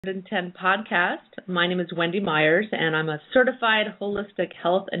110 podcast. My name is Wendy Myers, and I'm a certified holistic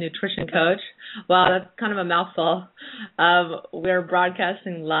health and nutrition coach. Wow, that's kind of a mouthful. We're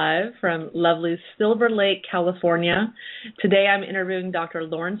broadcasting live from lovely Silver Lake, California. Today I'm interviewing Dr.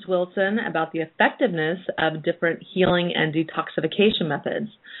 Lawrence Wilson about the effectiveness of different healing and detoxification methods.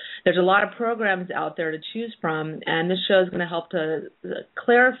 There's a lot of programs out there to choose from, and this show is going to help to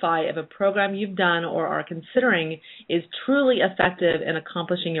clarify if a program you've done or are considering is truly effective in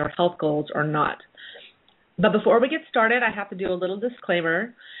accomplishing your health goals or not. But before we get started, I have to do a little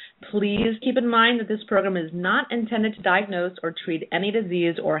disclaimer. Please keep in mind that this program is not intended to diagnose or treat any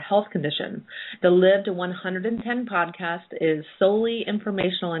disease or health condition. The Live to 110 podcast is solely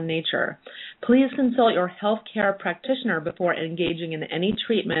informational in nature. Please consult your healthcare practitioner before engaging in any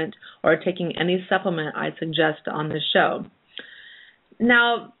treatment or taking any supplement I suggest on this show.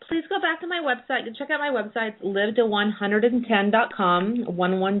 Now, please go back to my website and check out my website, liveto110.com,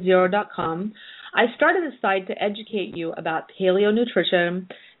 110.com. I started this site to educate you about paleo nutrition,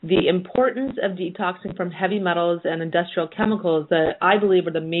 the importance of detoxing from heavy metals and industrial chemicals that I believe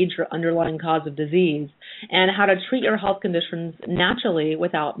are the major underlying cause of disease, and how to treat your health conditions naturally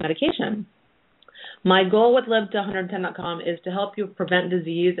without medication. My goal with liveto110.com is to help you prevent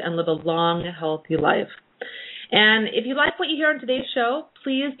disease and live a long, healthy life. And if you like what you hear on today's show,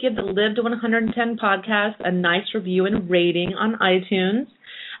 please give the Live to 110 podcast a nice review and rating on iTunes.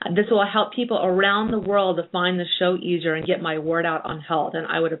 This will help people around the world to find the show easier and get my word out on health, and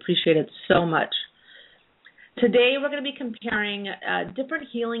I would appreciate it so much. Today, we're going to be comparing different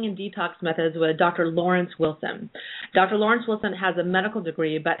healing and detox methods with Dr. Lawrence Wilson. Dr. Lawrence Wilson has a medical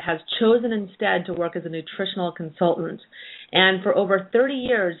degree, but has chosen instead to work as a nutritional consultant. And for over 30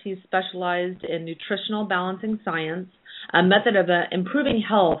 years, he's specialized in nutritional balancing science, a method of improving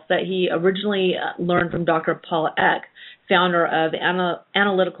health that he originally learned from Dr. Paul Eck, founder of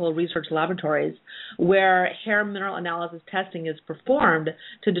Analytical Research Laboratories, where hair mineral analysis testing is performed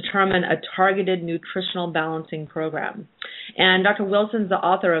to determine a targeted nutritional balancing program. And Dr. Wilson's the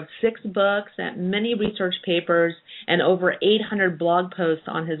author of 6 books and many research papers and over 800 blog posts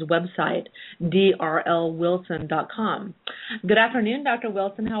on his website, drlwilson.com. Good afternoon, Dr.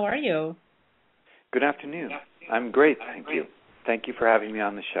 Wilson. How are you? Good afternoon. I'm great, thank you. Thank you for having me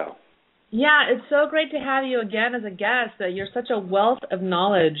on the show. Yeah, it's so great to have you again as a guest. You're such a wealth of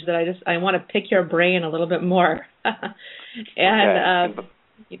knowledge that I want to pick your brain a little bit more. And okay.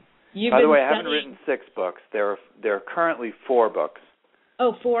 You've By the been way, I haven't written 6 books. There are currently 4 books.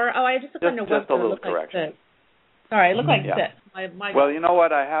 Oh, 4? Oh, I just looked on your website. Just a little correction. Like 6. Sorry, it looked like 6. Well, you know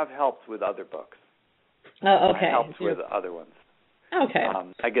what? I have helped with other books. Oh, okay. I helped with other ones. Okay.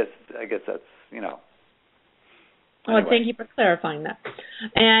 I guess that's, Well, anyway. Thank you for clarifying that.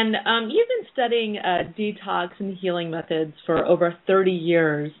 And you've been studying detox and healing methods for over 30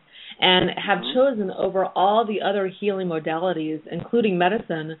 years and have chosen over all the other healing modalities, including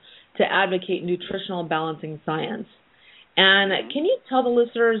medicine, to advocate nutritional balancing science. And can you tell the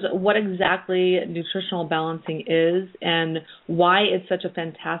listeners what exactly nutritional balancing is and why it's such a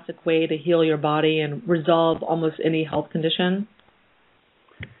fantastic way to heal your body and resolve almost any health condition?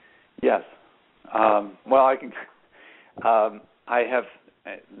 Yes. Well, I can... I have.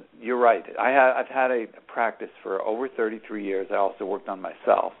 You're right. I've had a practice for over 33 years. I also worked on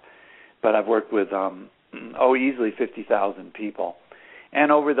myself, but I've worked with easily 50,000 people.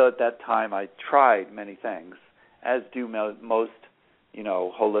 And over that time, I tried many things, as do most,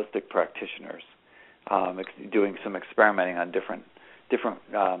 holistic practitioners, doing some experimenting on different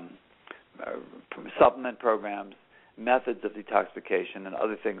supplement programs, methods of detoxification, and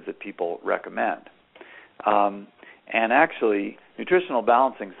other things that people recommend. And actually, nutritional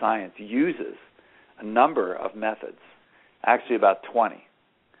balancing science uses a number of methods, actually about 20,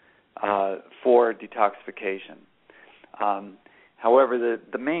 for detoxification. However,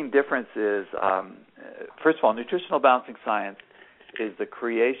 the main difference is, first of all, nutritional balancing science is the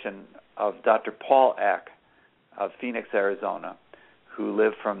creation of Dr. Paul Eck of Phoenix, Arizona, who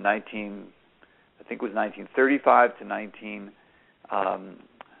lived from 1935 to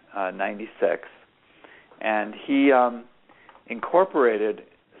 1996. And he incorporated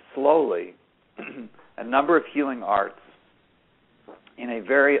slowly a number of healing arts in a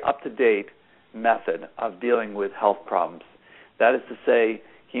very up-to-date method of dealing with health problems. That is to say,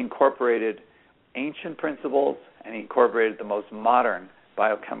 he incorporated ancient principles and he incorporated the most modern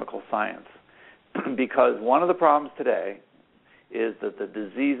biochemical science. Because one of the problems today is that the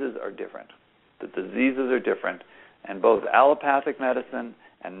diseases are different. The diseases are different, and both allopathic medicine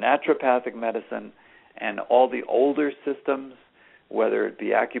and naturopathic medicine and all the older systems, whether it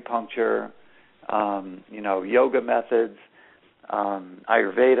be acupuncture, yoga methods,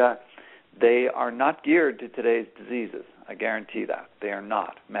 Ayurveda, they are not geared to today's diseases. I guarantee that. They are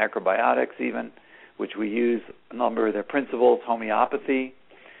not. Macrobiotics even, which we use a number of their principles, homeopathy.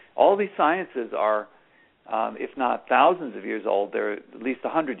 All these sciences are, if not thousands of years old, they're at least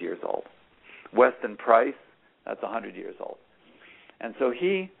 100 years old. Weston Price, that's 100 years old. And so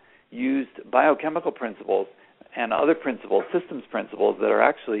he used biochemical principles and other principles, systems principles that are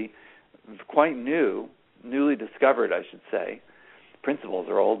actually quite newly discovered, I should say. Principles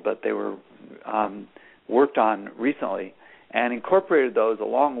are old, but they were worked on recently, and incorporated those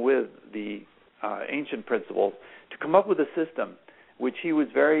along with the ancient principles to come up with a system which he was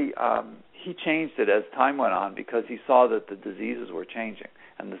he changed it as time went on because he saw that the diseases were changing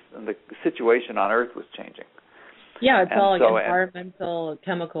and the situation on Earth was changing. Yeah, it's all like environmental,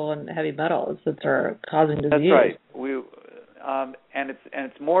 chemical, and heavy metals that are causing disease. That's right. And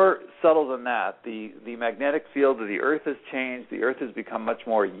it's more subtle than that. The magnetic field of the Earth has changed. The Earth has become much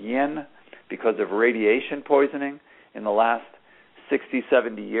more yin because of radiation poisoning in the last 60,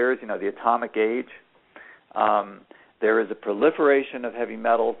 70 years, the atomic age. There is a proliferation of heavy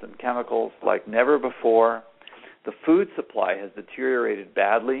metals and chemicals like never before. The food supply has deteriorated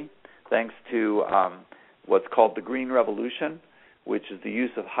badly thanks to what's called the Green Revolution, which is the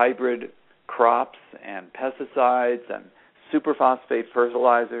use of hybrid crops and pesticides and superphosphate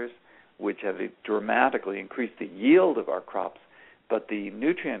fertilizers, which have dramatically increased the yield of our crops, but the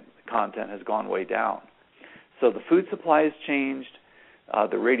nutrient content has gone way down. So the food supply has changed.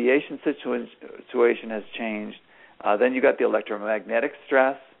 The radiation situation has changed. Then you got the electromagnetic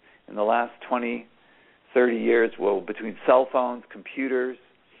stress in the last 20, 30 years, between cell phones, computers,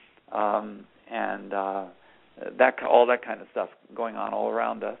 and all that kind of stuff going on all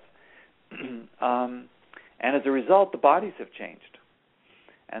around us. And as a result, the bodies have changed.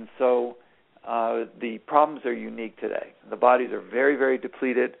 And so the problems are unique today. The bodies are very, very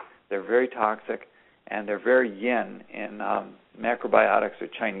depleted. They're very toxic, and they're very yin in macrobiotics or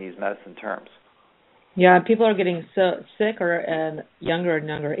Chinese medicine terms. Yeah, people are getting so sicker and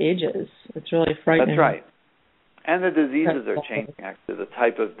younger ages. It's really frightening. That's right. And the diseases are changing, actually. The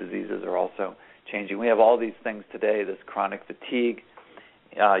type of diseases are also changing. We have all these things today, this chronic fatigue,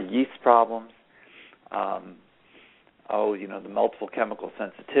 yeast problems, the multiple chemical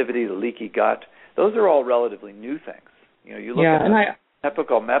sensitivity, the leaky gut. Those are all relatively new things. You look at the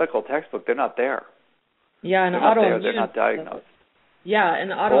typical medical textbook, they're not there. Yeah, and autoimmune. They're not diagnosed. Yeah, and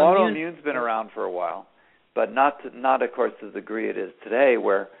autoimmune's been around for a while, but not of course to the degree it is today,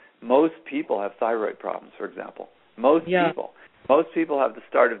 where most people have thyroid problems, for example. Most people have the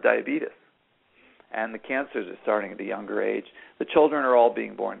start of diabetes, and the cancers are starting at a younger age. The children are all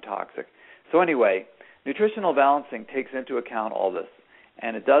being born toxic. So anyway, nutritional balancing takes into account all this,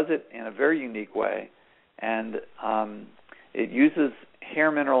 and it does it in a very unique way, and it uses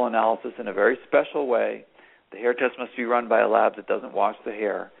hair mineral analysis in a very special way. The hair test must be run by a lab that doesn't wash the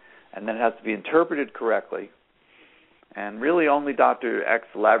hair, and then it has to be interpreted correctly. And really only Dr.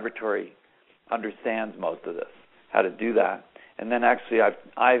 X's laboratory understands most of this, how to do that. And then actually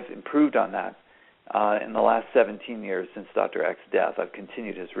I've improved on that in the last 17 years since Dr. X's death. I've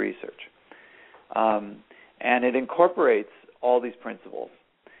continued his research. And it incorporates all these principles.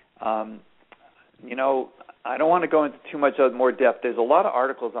 I don't want to go into too much more depth. There's a lot of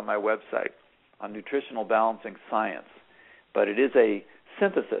articles on my website on nutritional balancing science, but it is a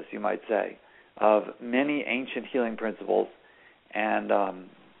synthesis, you might say, of many ancient healing principles and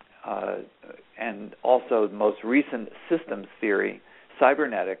also the most recent systems theory,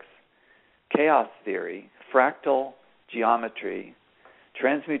 cybernetics, chaos theory, fractal geometry,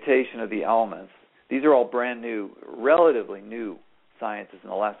 transmutation of the elements. These are all brand new, relatively new sciences in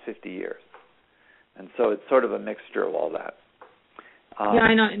the last 50 years. And so it's sort of a mixture of all that.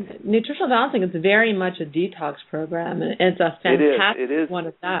 I know. Nutritional balancing is very much a detox program. It's a fantastic one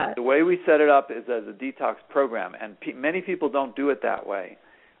at that. The way we set it up is as a detox program, and many people don't do it that way.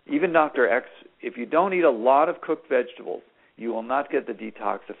 Even Dr. X, if you don't eat a lot of cooked vegetables, you will not get the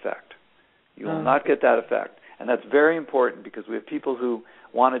detox effect. You will not get that effect. And that's very important because we have people who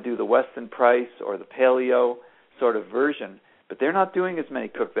want to do the Weston Price or the paleo sort of version, but they're not doing as many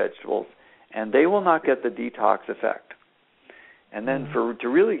cooked vegetables, and they will not get the detox effect. And then to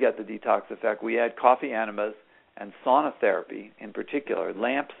really get the detox effect, we add coffee enemas and sauna therapy, in particular,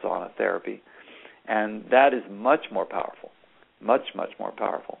 lamp sauna therapy, and that is much more powerful, much, much more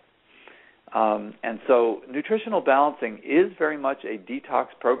powerful. And so nutritional balancing is very much a detox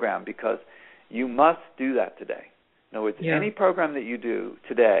program because you must do that today. In other words, any program that you do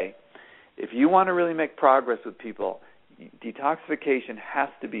today, if you want to really make progress with people, detoxification has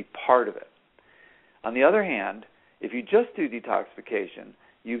to be part of it. On the other hand, If you just do detoxification,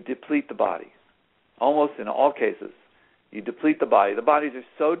 you deplete the body. Almost in all cases, you deplete the body. The bodies are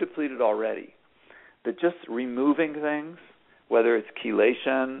so depleted already that just removing things, whether it's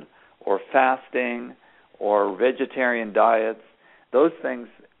chelation or fasting or vegetarian diets, those things,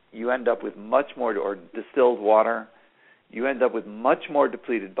 you end up with much more, or distilled water, you end up with much more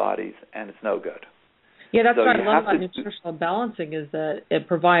depleted bodies, and it's no good. Yeah, that's what I love about nutritional balancing is that it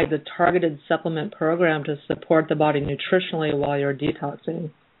provides a targeted supplement program to support the body nutritionally while you're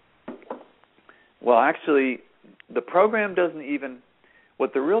detoxing. Well, actually, the program doesn't even,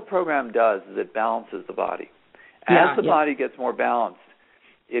 what the real program does is it balances the body. As the body gets more balanced,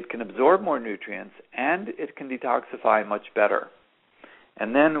 it can absorb more nutrients and it can detoxify much better.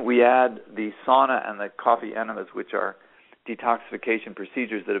 And then we add the sauna and the coffee enemas, which are detoxification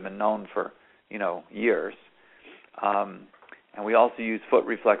procedures that have been known for, years. And we also use foot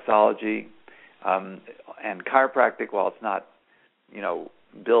reflexology and chiropractic. While it's not,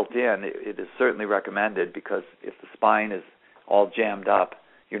 built in, it is certainly recommended, because if the spine is all jammed up,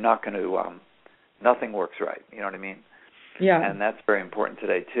 you're not going to, nothing works right. You know what I mean? Yeah. And that's very important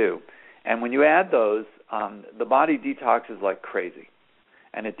today, too. And when you add those, the body detoxes like crazy.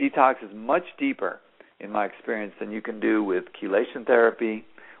 And it detoxes much deeper, in my experience, than you can do with chelation therapy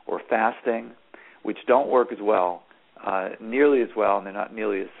or fasting, which don't work as well, nearly as well, and they're not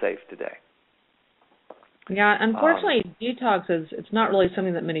nearly as safe today. Yeah, unfortunately, detox it's not really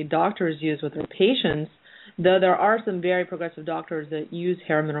something that many doctors use with their patients, though there are some very progressive doctors that use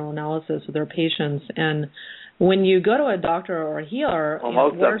hair mineral analysis with their patients. And when you go to a doctor or a healer... Well,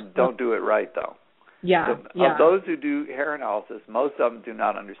 most of them don't do it right, though. Yeah, Of those who do hair analysis, most of them do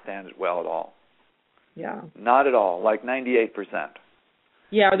not understand it well at all. Yeah. Not at all, like 98%.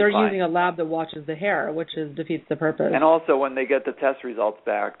 Yeah, they're using a lab that watches the hair, which defeats the purpose. And also, when they get the test results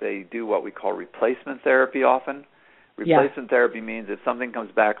back, they do what we call replacement therapy often. Replacement therapy means if something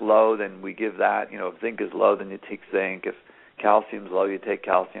comes back low, then we give that. If zinc is low, then you take zinc. If calcium's low, you take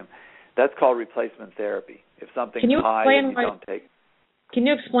calcium. That's called replacement therapy. If something's high, then you don't take. Can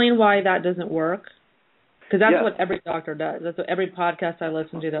you explain why that doesn't work? Because that's what every doctor does. That's what every podcast I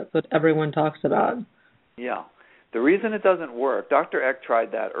listen to, that's what everyone talks about. Yeah. The reason it doesn't work, Dr. Eck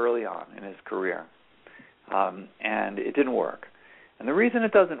tried that early on in his career, and it didn't work. And the reason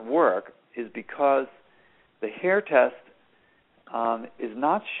it doesn't work is because the hair test is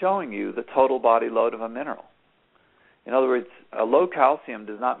not showing you the total body load of a mineral. In other words, a low calcium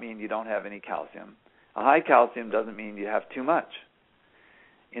does not mean you don't have any calcium. A high calcium doesn't mean you have too much.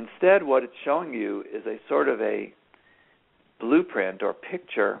 Instead, what it's showing you is a sort of a blueprint or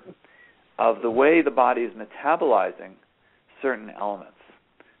picture of the way the body is metabolizing certain elements,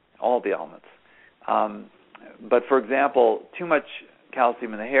 all the elements. But, for example, too much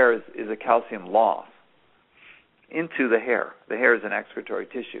calcium in the hair is a calcium loss into the hair. The hair is an excretory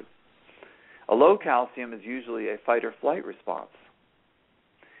tissue. A low calcium is usually a fight-or-flight response.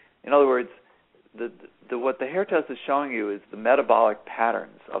 In other words, what the hair test is showing you is the metabolic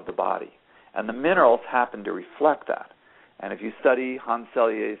patterns of the body, and the minerals happen to reflect that. And if you study Hans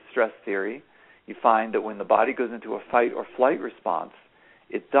Selye's stress theory, you find that when the body goes into a fight or flight response,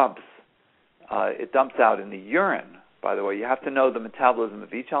 it dumps out in the urine. By the way, you have to know the metabolism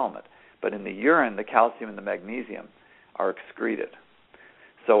of each element, but in the urine, the calcium and the magnesium are excreted.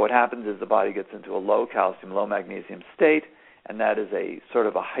 So what happens is the body gets into a low calcium, low magnesium state, and that is a sort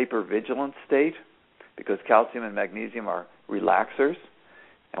of a hypervigilant state, because calcium and magnesium are relaxers.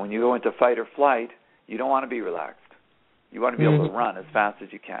 And when you go into fight or flight, you don't want to be relaxed. You want to be able to run as fast as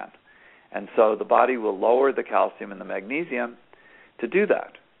you can. And so the body will lower the calcium and the magnesium to do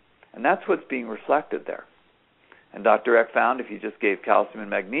that. And that's what's being reflected there. And Dr. Eck found if you just gave calcium and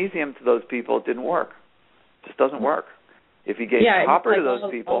magnesium to those people, it didn't work. It just doesn't work. If you gave copper to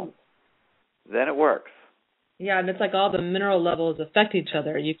those people, then it works. Yeah, and it's like all the mineral levels affect each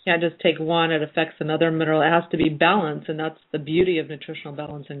other. You can't just take one, it affects another mineral. It has to be balanced, and that's the beauty of nutritional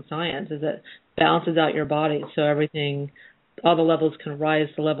balancing science, is it balances out your body so everything, all the levels can rise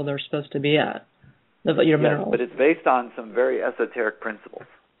to the level they're supposed to be at, your minerals. But it's based on some very esoteric principles.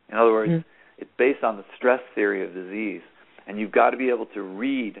 In other words, it's based on the stress theory of disease, and you've got to be able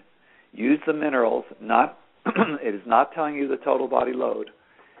to use the minerals, it is not telling you the total body load.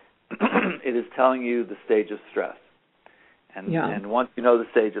 It is telling you the stage of stress. And once you know the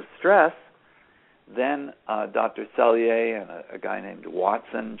stage of stress, then Dr. Selye and a guy named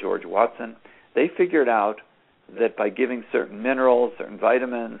George Watson, they figured out that by giving certain minerals, certain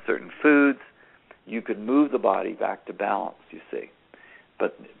vitamins, certain foods, you could move the body back to balance, you see.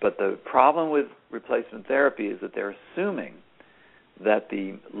 But the problem with replacement therapy is that they're assuming that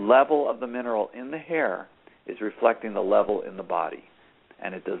the level of the mineral in the hair is reflecting the level in the body,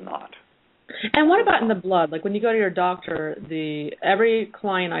 and it does not. And what about in the blood? Like when you go to your doctor, every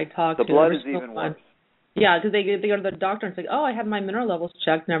client I talk to, the blood is even worse. Yeah, because they go to the doctor and say, "Oh, I had my mineral levels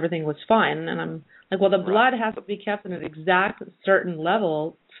checked and everything was fine." And I'm like, "Well, the blood has to be kept in an exact certain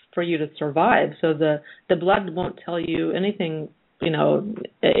level for you to survive. So the blood won't tell you anything, important."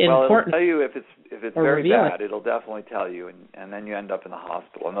 Well, it'll tell you if it's very bad. It. It'll definitely tell you, and then you end up in the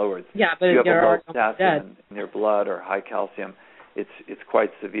hospital. In other words, yeah, but if you have a low potassium in your blood or high calcium, it's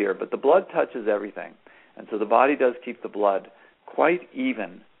quite severe. But the blood touches everything, and so the body does keep the blood quite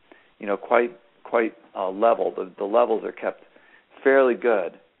even, quite level. The levels are kept fairly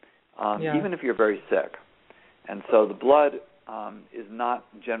good, even if you're very sick. And so the blood is not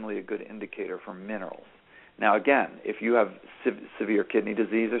generally a good indicator for minerals. Now, again, if you have severe kidney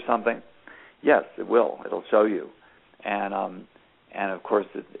disease or something, yes, it will. It'll show you, and of course,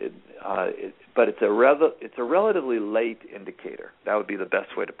 but it's a relatively late indicator. That would be the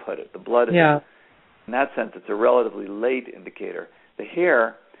best way to put it. The blood is, in that sense, it's a relatively late indicator. The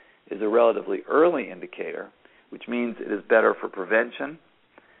hair is a relatively early indicator, which means it is better for prevention,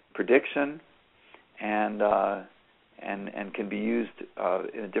 prediction, and can be used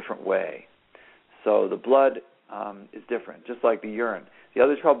in a different way. So the blood is different, just like the urine. The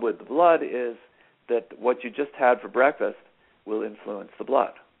other trouble with the blood is that what you just had for breakfast will influence the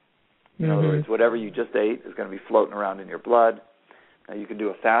blood. In other words, whatever you just ate is going to be floating around in your blood. Now you can do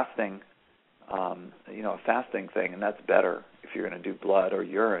a fasting thing, and that's better if you're going to do blood or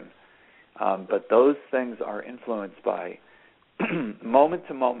urine. But those things are influenced by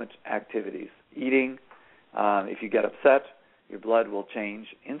moment-to-moment activities. Eating, if you get upset, your blood will change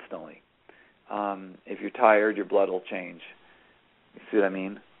instantly. If you're tired, your blood will change. You see what I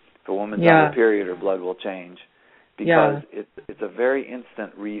mean? If a woman's on her period, her blood will change because it's a very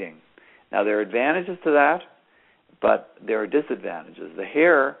instant reading. Now, there are advantages to that, but there are disadvantages. The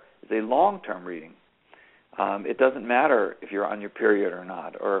hair is a long-term reading. It doesn't matter if you're on your period or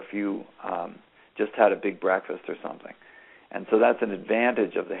not, or if you just had a big breakfast or something. And so that's an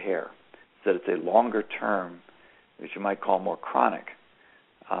advantage of the hair, that it's a longer term, which you might call more chronic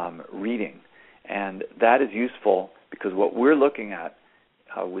reading. And that is useful because what we're looking at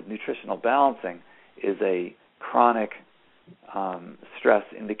with nutritional balancing is a chronic stress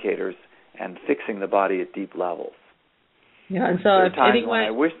indicators and fixing the body at deep levels. Yeah, and so there are if times anyone, when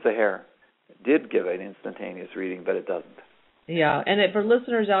I wish the hair did give an instantaneous reading, but it doesn't. Yeah, and for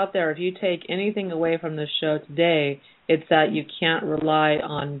listeners out there, if you take anything away from this show today, it's that you can't rely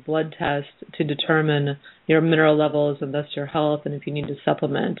on blood tests to determine your mineral levels and thus your health, and if you need to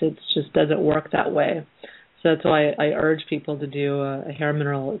supplement. It just doesn't work that way. So that's why I urge people to do a hair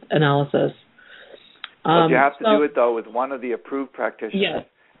mineral analysis. But you have to do it, though, with one of the approved practitioners. Yes.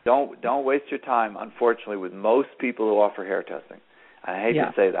 Don't waste your time, unfortunately, with most people who offer hair testing. I hate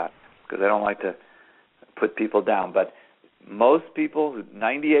to say that because I don't like to put people down, but most people,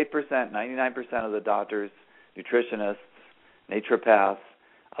 98%, 99% of the doctors, nutritionists, naturopaths,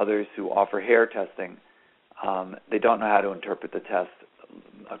 others who offer hair testing, they don't know how to interpret the test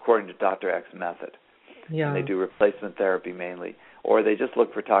according to Dr. X's method. Yeah. And they do replacement therapy mainly, or they just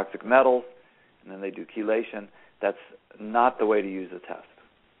look for toxic metals, and then they do chelation. That's not the way to use a test.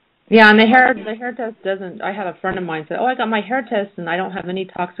 Yeah, and the hair test doesn't. I had a friend of mine say, "Oh, I got my hair test and I don't have any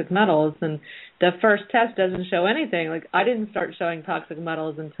toxic metals." And the first test doesn't show anything. Like I didn't start showing toxic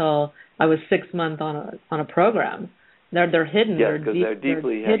metals until I was 6 months on a program. They're hidden. Yes, because they're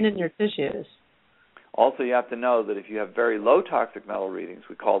deeply hidden in your tissues. Also, you have to know that if you have very low toxic metal readings,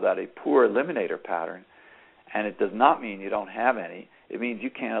 we call that a poor eliminator pattern, and it does not mean you don't have any. It means you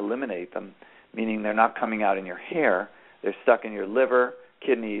can't eliminate them, meaning they're not coming out in your hair. They're stuck in your liver,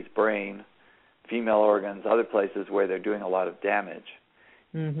 kidneys, brain, female organs, other places where they're doing a lot of damage.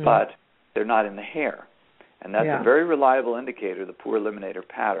 But they're not in the hair. And that's a very reliable indicator, the poor eliminator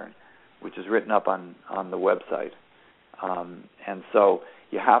pattern, which is written up on the website. And so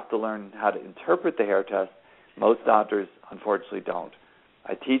you have to learn how to interpret the hair test. Most doctors, unfortunately, don't.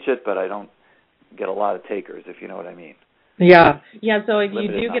 I teach it, but I don't get a lot of takers, if you know what I mean. Yeah. So if you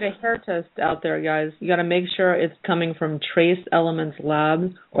do numbers. get a hair test out there, guys, you got to make sure it's coming from Trace Elements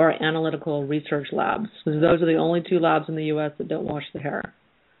Labs or Analytical Research Labs, because those are the only two labs in the U.S. that don't wash the hair.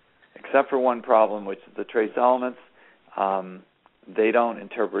 Except for one problem, which is the Trace Elements. They don't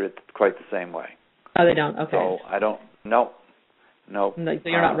interpret it quite the same way. Oh, they don't? Okay. So I don't, nope. So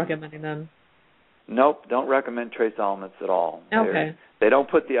you're not recommending them? Nope, don't recommend Trace Elements at all. Okay. They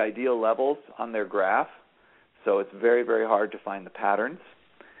don't put the ideal levels on their graph, so it's very, very hard to find the patterns.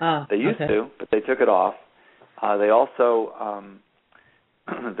 They used to, but they took it off. They also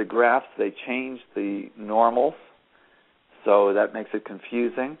the graphs, they change the normals, so that makes it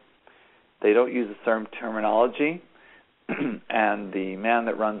confusing. They don't use the same terminology, and the man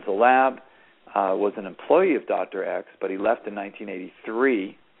that runs the lab was an employee of Dr. X, but he left in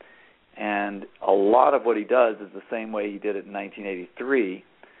 1983, and a lot of what he does is the same way he did it in 1983.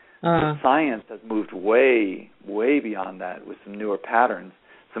 The science has moved way, way beyond that with some newer patterns,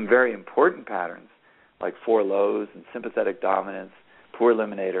 some very important patterns, like 4 lows and sympathetic dominance, poor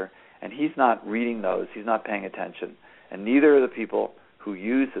eliminator, and he's not reading those, he's not paying attention, and neither are the people who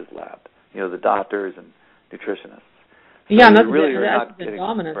use his lab, the doctors and nutritionists. So yeah, and that's really are estrogen not getting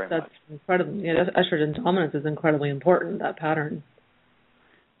dominance. very That's much. incredible. Yeah, estrogen dominance is incredibly important. That pattern.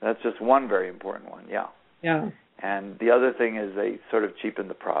 That's just one very important one. Yeah. Yeah. And the other thing is they sort of cheapen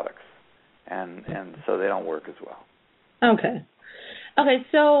the products, and so they don't work as well. Okay. Okay,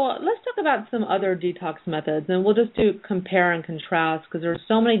 so let's talk about some other detox methods, and we'll just do compare and contrast because there's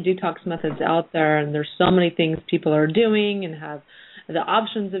so many detox methods out there, and there's so many things people are doing and have the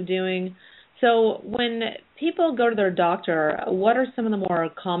options of doing. So when people go to their doctor, what are some of the more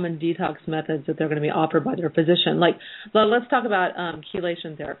common detox methods that they're going to be offered by their physician? Like, let's talk about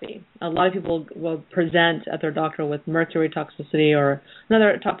chelation therapy. A lot of people will present at their doctor with mercury toxicity or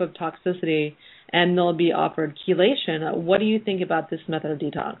another type of toxicity, and they'll be offered chelation. What do you think about this method of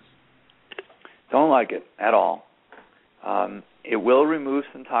detox? Don't like it at all. It will remove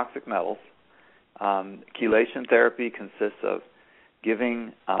some toxic metals. Chelation therapy consists of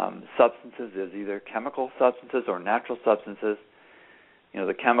giving substances as either chemical substances or natural substances.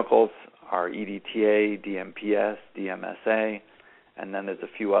 The chemicals are EDTA, DMPS, DMSA, and then there's a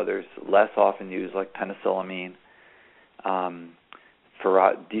few others less often used like penicillamine,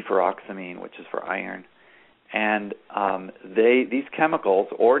 deferoxamine, which is for iron. And these chemicals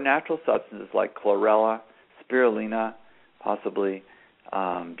or natural substances like chlorella, spirulina, possibly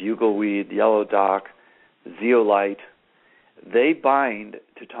bugleweed, yellow dock, zeolite, they bind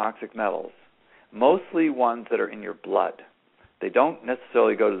to toxic metals, mostly ones that are in your blood. They don't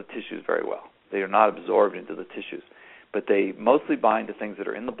necessarily go to the tissues very well. They are not absorbed into the tissues, but they mostly bind to things that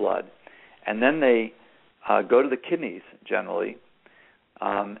are in the blood, and then they go to the kidneys generally,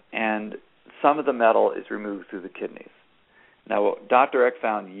 and some of the metal is removed through the kidneys. Now, what Dr. Eck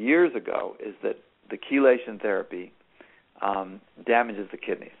found years ago is that the chelation therapy damages the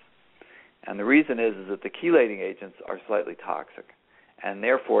kidneys. And the reason is that the chelating agents are slightly toxic, and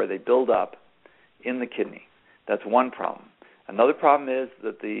therefore they build up in the kidney. That's one problem. Another problem is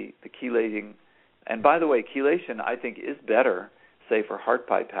that the chelating, and by the way, chelation I think is better, say, for heart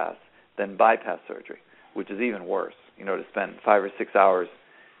bypass than bypass surgery, which is even worse, to spend 5 or 6 hours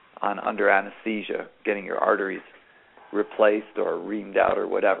under anesthesia getting your arteries replaced or reamed out or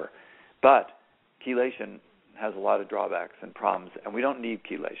whatever. But chelation has a lot of drawbacks and problems, and we don't need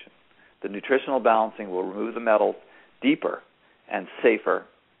chelation. The nutritional balancing will remove the metals deeper and safer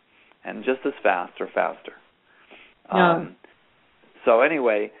and just as fast or faster. Yeah. So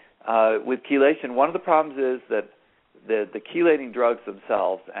anyway, with chelation, one of the problems is that the chelating drugs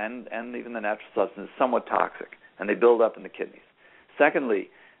themselves and even the natural substance is somewhat toxic, and they build up in the kidneys. Secondly,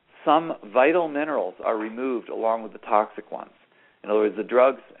 some vital minerals are removed along with the toxic ones. In other words, the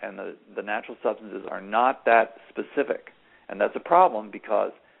drugs and the natural substances are not that specific, and that's a problem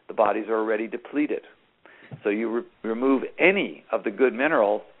because the bodies are already depleted. So you remove any of the good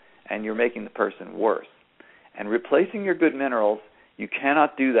minerals, and you're making the person worse. And replacing your good minerals, you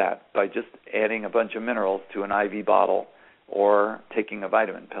cannot do that by just adding a bunch of minerals to an IV bottle or taking a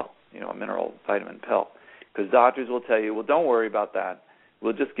vitamin pill, a mineral vitamin pill. Because doctors will tell you, well, don't worry about that.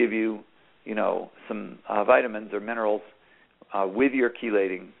 We'll just give you, some vitamins or minerals with your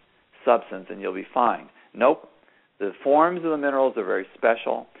chelating substance, and you'll be fine. Nope. The forms of the minerals are very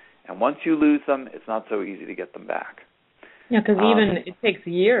special, and once you lose them, it's not so easy to get them back. Yeah, because even it takes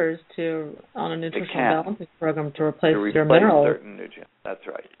years on a nutritional balancing program to replace your minerals. Certain nutrients. That's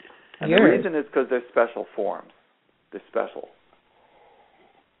right. And the reason is because they're special forms. They're special.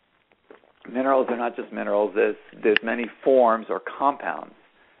 Minerals are not just minerals. There's many forms or compounds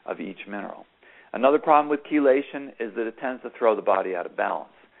of each mineral. Another problem with chelation is that it tends to throw the body out of balance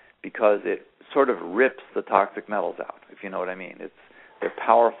because it sort of rips the toxic metals out, if you know what I mean. They're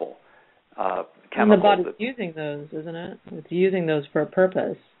powerful chemicals. And the body's using those, isn't it? It's using those for a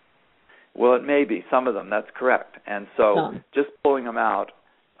purpose. Well, it may be. Some of them, that's correct. And so just pulling them out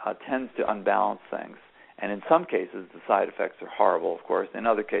tends to unbalance things. And in some cases, the side effects are horrible, of course. In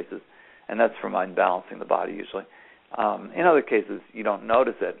other cases, and that's from unbalancing the body usually. In other cases, you don't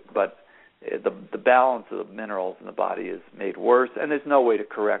notice it, but the balance of the minerals in the body is made worse, and there's no way to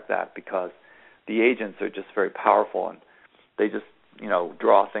correct that because the agents are just very powerful, and they just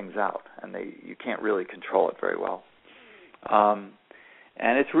draw things out, and you can't really control it very well.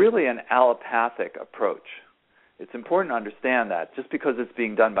 And it's really an allopathic approach. It's important to understand that just because it's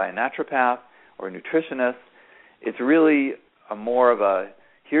being done by a naturopath or a nutritionist, it's really more of a,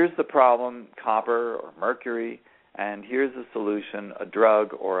 here's the problem, copper or mercury, and here's the solution, a drug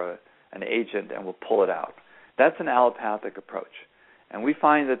or an agent, and we'll pull it out. That's an allopathic approach. And we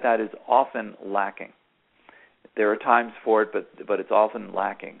find that is often lacking. There are times for it, but it's often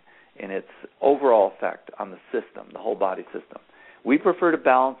lacking in its overall effect on the system, the whole body system. We prefer to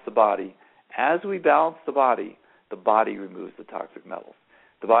balance the body. As we balance the body removes the toxic metals.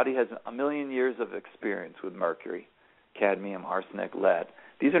 The body has a million years of experience with mercury, cadmium, arsenic, lead.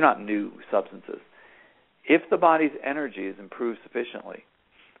 These are not new substances. If the body's energy is improved sufficiently,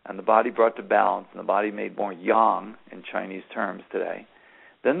 and the body brought to balance, and the body made more yang in Chinese terms today,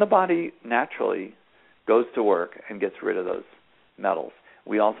 then the body naturally goes to work and gets rid of those metals.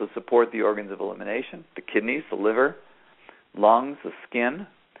 We also support the organs of elimination, the kidneys, the liver, lungs, the skin,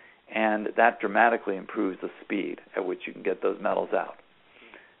 and that dramatically improves the speed at which you can get those metals out.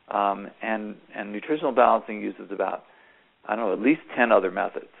 And nutritional balancing uses about, at least 10 other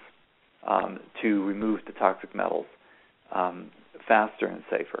methods to remove the toxic metals faster and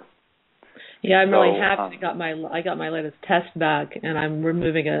safer. Yeah, I'm really happy. I got my latest test back, and I'm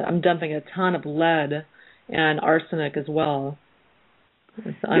dumping a ton of lead and arsenic as well.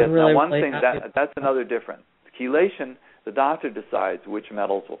 That's another difference. Chelation, the doctor decides which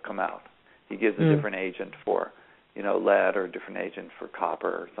metals will come out. He gives a different agent for, lead, or a different agent for copper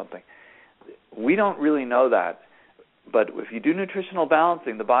or something. We don't really know that, but if you do nutritional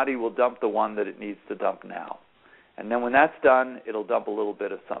balancing, the body will dump the one that it needs to dump now. And then when that's done, it'll dump a little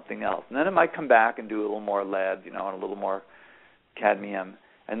bit of something else. And then it might come back and do a little more lead, and a little more cadmium.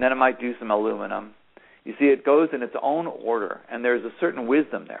 And then it might do some aluminum. You see, it goes in its own order, and there's a certain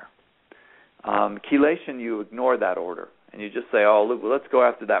wisdom there. Chelation, you ignore that order, and you just say, let's go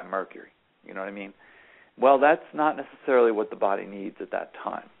after that mercury. You know what I mean? Well, that's not necessarily what the body needs at that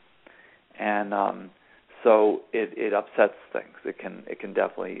time. And so it upsets things. It can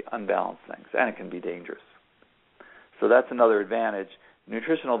definitely unbalance things, and it can be dangerous. So that's another advantage.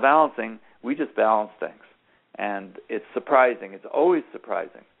 Nutritional balancing, we just balance things. And it's surprising. It's always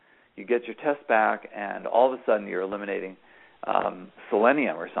surprising. You get your test back, and all of a sudden you're eliminating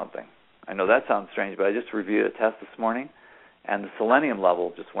selenium or something. I know that sounds strange, but I just reviewed a test this morning, and the selenium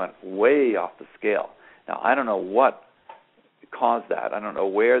level just went way off the scale. Now, I don't know what caused that. I don't know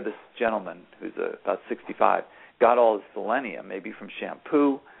where this gentleman, who's about 65, got all his selenium, maybe from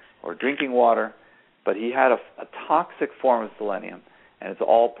shampoo or drinking water, but he had a toxic form of selenium, and it's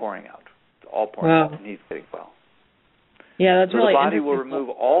all pouring out. It's all pouring out, and he's getting well. Yeah, that's really interesting. So the body will remove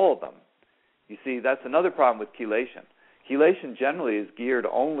all of them. You see, that's another problem with chelation. Chelation generally is geared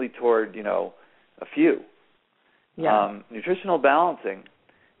only toward, a few. Yeah. Nutritional balancing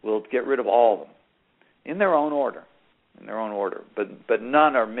will get rid of all of them in their own order. But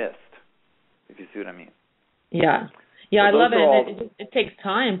none are missed, if you see what I mean. Yeah. Yeah, I love it. It takes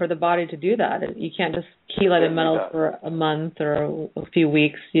time for the body to do that. You can't just chelate a metal for a month or a few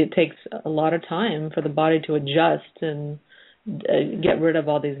weeks. It takes a lot of time for the body to adjust and get rid of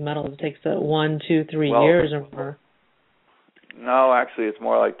all these metals. It takes 1, 2, 3 years or more. No, actually, it's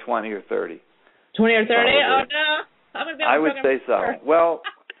more like 20 or 30. 20 or 30? Probably. Oh, no. I'm gonna be I would say so. Well,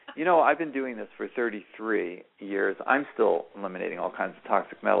 I've been doing this for 33 years. I'm still eliminating all kinds of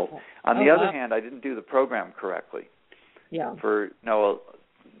toxic metals. On the other hand, I didn't do the program correctly. Yeah. For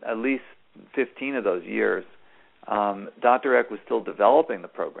at least 15 of those years, Dr. Eck was still developing the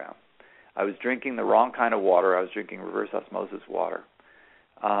program. I was drinking the wrong kind of water. I was drinking reverse osmosis water.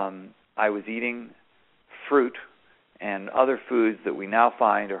 I was eating fruit and other foods that we now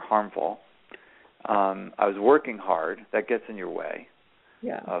find are harmful. I was working hard. That gets in your way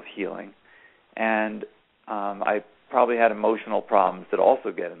of healing. And I probably had emotional problems that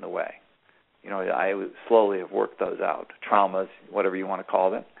also get in the way. I slowly have worked those out, traumas, whatever you want to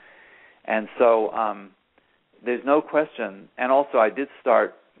call them. And so there's no question. And also I did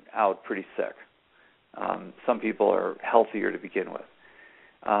start out pretty sick. Some people are healthier to begin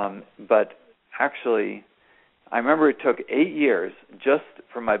with. But actually, I remember it took 8 years just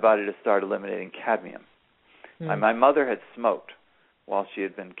for my body to start eliminating cadmium. My mother had smoked while she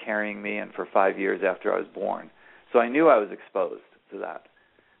had been carrying me, and for 5 years after I was born. So I knew I was exposed to that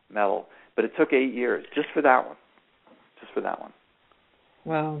metal. But it took 8 years just for that one.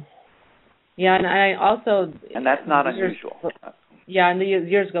 Wow. Yeah, and I also... And that's not unusual. Yeah, and the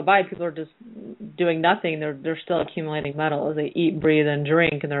years go by, people are just doing nothing, they're still accumulating metals. They eat, breathe, and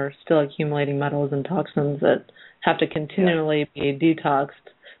drink, and they're still accumulating metals and toxins that have to continually be detoxed.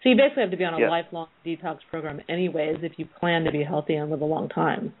 So you basically have to be on a lifelong detox program anyways if you plan to be healthy and live a long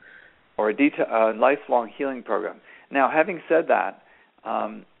time. Or a lifelong healing program. Now, having said that,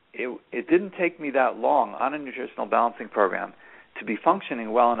 it didn't take me that long on a nutritional balancing program to be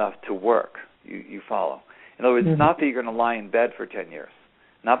functioning well enough to work. You follow? In other words, it's not that you're going to lie in bed for 10 years,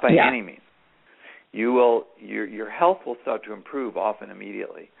 not by any means. You will. Your health will start to improve often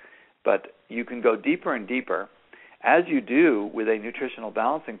immediately, but you can go deeper and deeper. As you do with a nutritional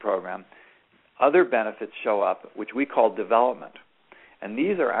balancing program, other benefits show up, which we call development. And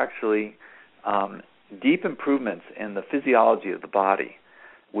these are actually deep improvements in the physiology of the body,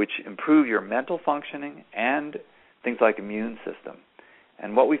 which improve your mental functioning and things like immune system.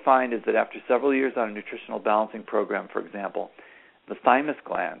 And what we find is that after several years on a nutritional balancing program, for example, the thymus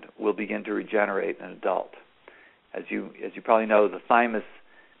gland will begin to regenerate in an adult. As you probably know, the thymus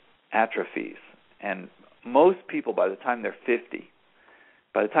atrophies. And most people, by the time they're 50,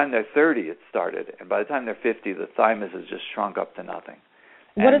 by the time they're 30, it started, and by the time they're 50, the thymus has just shrunk up to nothing.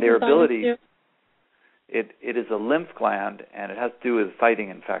 What and does the thymus do? It is a lymph gland, and it has to do with fighting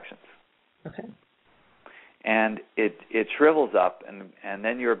infections. Okay. And it shrivels up, and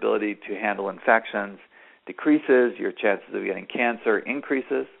then your ability to handle infections decreases, your chances of getting cancer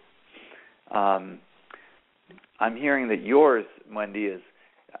increases. I'm hearing that yours, Wendy,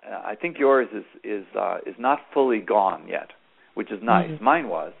 I think yours is not fully gone yet, which is nice. Mine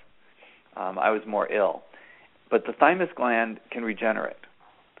was. I was more ill. But the thymus gland can regenerate.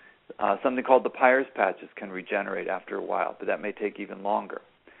 Something called the Peyer's patches can regenerate after a while, but that may take even longer.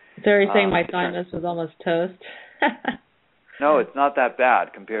 So are you saying my thymus was almost toast? No, it's not that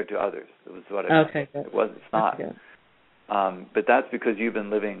bad compared to others. It was what I meant. Okay, good. It's not. But that's because you've been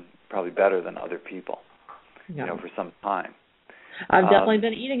living probably better than other people, for some time. I've definitely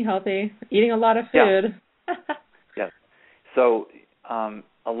been eating healthy, eating a lot of food. Yes. So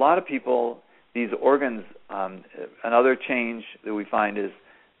a lot of people, these organs, another change that we find is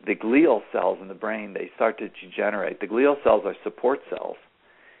the glial cells in the brain, they start to degenerate. The glial cells are support cells.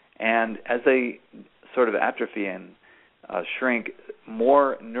 And as they sort of atrophy and shrink,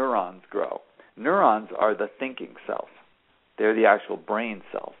 more neurons grow. Neurons are the thinking cells. They're the actual brain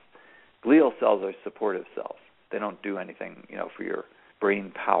cells. Glial cells are supportive cells. They don't do anything, for your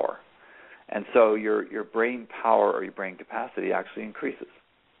brain power. And so your brain power or your brain capacity actually increases.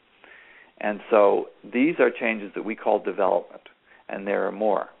 And so these are changes that we call development, and there are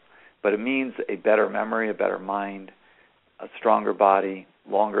more. But it means a better memory, a better mind, a stronger body,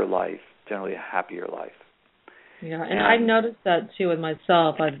 longer life, generally a happier life. Yeah, and I've noticed that too with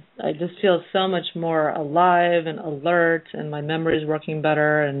myself. I just feel so much more alive and alert, and my memory is working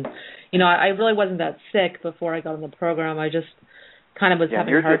better. And I really wasn't that sick before I got on the program. I just kind of was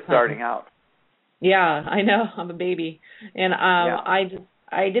having a hard time. You're just starting out. Yeah, I know. I'm a baby, and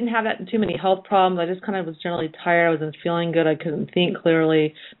I didn't have too many health problems. I just kind of was generally tired. I wasn't feeling good. I couldn't think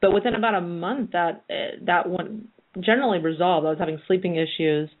clearly. But within about a month, that went generally resolved. I was having sleeping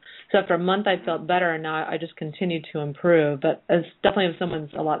issues. So after a month, I felt better, and now I just continued to improve. But it's definitely if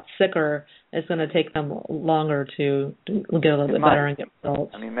someone's a lot sicker, it's going to take them longer to get a little bit better and get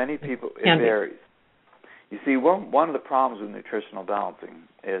results. Many people, it varies. You see, one of the problems with nutritional balancing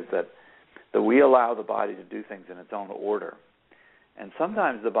is that we allow the body to do things in its own order. And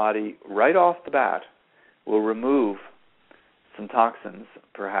sometimes the body, right off the bat, will remove some toxins,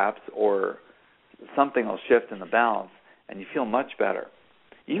 perhaps, or something will shift in the balance, and you feel much better.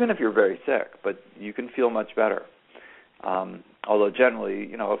 Even if you're very sick, but you can feel much better. Although generally,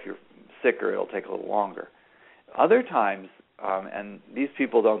 if you're sicker, it'll take a little longer. Other times, and these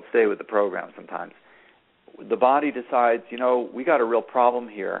people don't stay with the program sometimes, the body decides, we got a real problem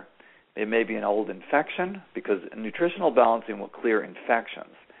here. It may be an old infection, because nutritional balancing will clear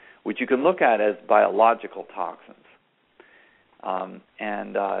infections, which you can look at as biological toxins. And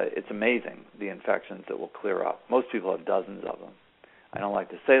it's amazing, the infections that will clear up. Most people have dozens of them. I don't like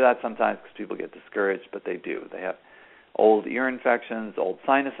to say that sometimes because people get discouraged, but they do. They have old ear infections, old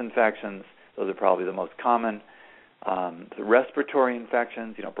sinus infections. Those are probably the most common. The respiratory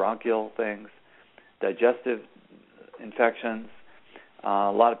infections, bronchial things, digestive infections.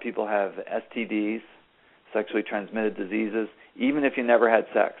 A lot of people have STDs, sexually transmitted diseases, even if you never had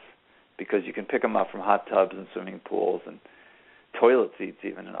sex, because you can pick them up from hot tubs and swimming pools and toilet seats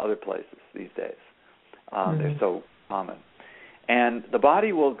even in other places these days. They're so common. And the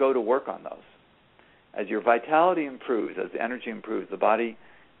body will go to work on those. As your vitality improves, as the energy improves, the body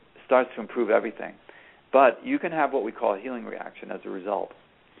starts to improve everything. But you can have what we call a healing reaction as a result.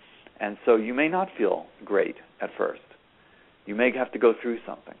 And so you may not feel great at first. You may have to go through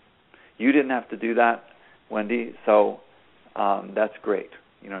something. You didn't have to do that, Wendy, so that's great.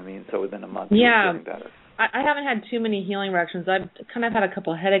 You know what I mean? So within a month, you're feeling better. I haven't had too many healing reactions. I've kind of had a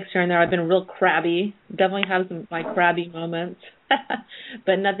couple of headaches here and there. I've been real crabby. Definitely had some crabby moments,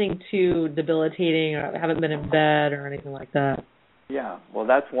 but nothing too debilitating, or I haven't been in bed or anything like that. Yeah, well,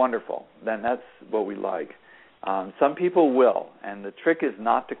 that's wonderful. Then that's what we like. Some people will, and the trick is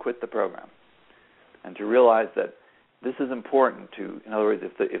not to quit the program and to realize that this is important to, in other words,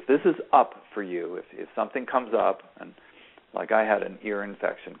 if this is up for you, if something comes up, and like I had an ear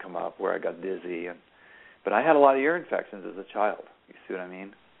infection come up where I got dizzy, but I had a lot of ear infections as a child. You see what I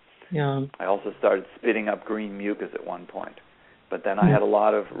mean? Yeah. I also started spitting up green mucus at one point, but then I had a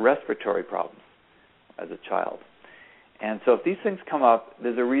lot of respiratory problems as a child. And so if these things come up,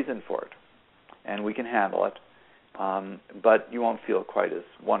 there's a reason for it, and we can handle it, but you won't feel quite as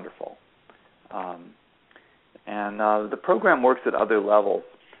wonderful. And the program works at other levels.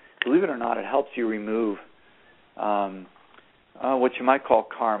 Believe it or not, it helps you remove what you might call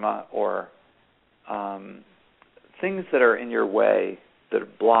karma, or things that are in your way, that are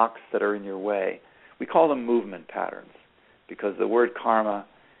blocks that are in your way. We call them movement patterns, because the word karma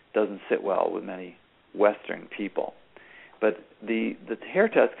doesn't sit well with many Western people. But the hair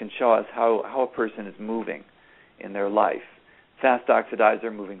test can show us how a person is moving in their life. Fast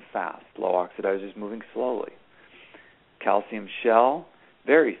oxidizer, moving fast. Low oxidizers, moving slowly. Calcium shell,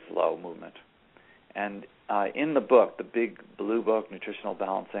 very slow movement. And in the book, the big blue book, Nutritional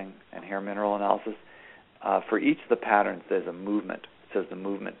Balancing and Hair Mineral Analysis, for each of the patterns there's a movement. It says the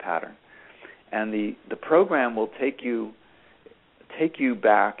movement pattern. And the program will take you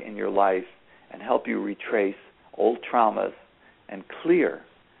back in your life and help you retrace old traumas and clear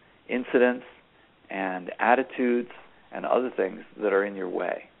incidents and attitudes and other things that are in your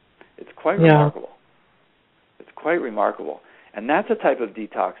way. It's quite remarkable. It's quite remarkable. And that's a type of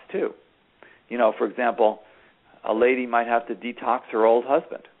detox, too. You know, for example, a lady might have to detox her old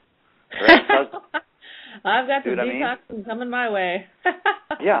husband. Her ex-husband. I've got some detoxing coming my way.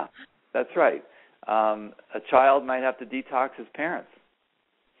 Yeah, that's right. A child might have to detox his parents.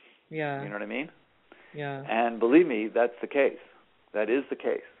 Yeah. You know what I mean? Yeah. And believe me, that's the case. That is the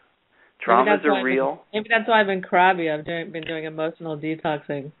case. Traumas are real. Maybe that's why I've been crabby. I've been doing emotional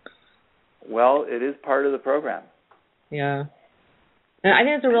detoxing. Well, it is part of the program. Yeah. And I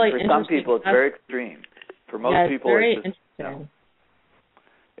think it's a really interesting... For some people, it's very extreme. For most people, it's just, interesting.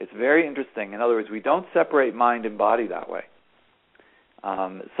 It's very interesting. In other words, we don't separate mind and body that way.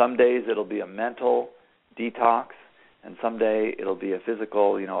 Some days it'll be a mental detox, and someday it'll be a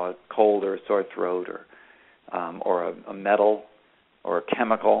physical, a cold or a sore throat, or a metal or a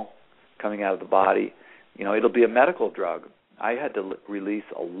chemical coming out of the body. It'll be a medical drug. I had to release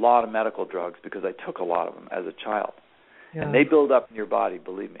a lot of medical drugs because I took a lot of them as a child. Yeah. And they build up in your body,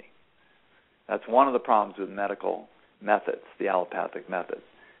 believe me. That's one of the problems with medical methods, the allopathic methods,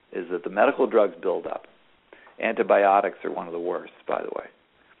 is that the medical drugs build up. Antibiotics are one of the worst, by the way.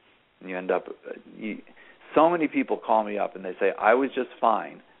 And you end up... so many people call me up and they say, I was just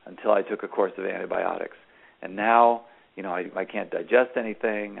fine until I took a course of antibiotics. And now, I can't digest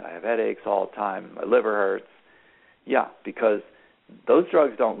anything, and I have headaches all the time, and my liver hurts. Yeah, because those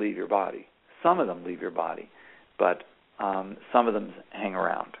drugs don't leave your body. Some of them leave your body, but some of them hang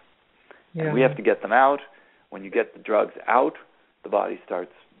around. Yeah. And we have to get them out. When you get the drugs out, the body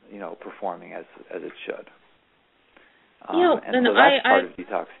starts, performing as it should. And so that's part of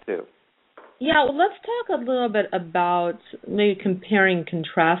detox, too. Yeah, well, let's talk a little bit about maybe comparing,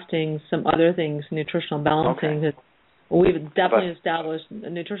 contrasting some other things, nutritional balancing. Okay. We've definitely established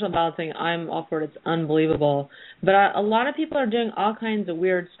nutritional balancing. I'm all for it. It's unbelievable. But a lot of people are doing all kinds of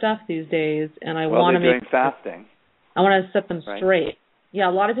weird stuff these days, and I want to make... Well, they're doing fasting. I want to set them straight. Yeah,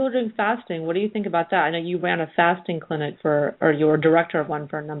 a lot of people are doing fasting. What do you think about that? I know you ran a fasting clinic or you were director of one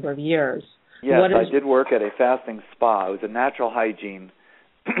for a number of years. Yes, I did work at a fasting spa. It was a natural hygiene,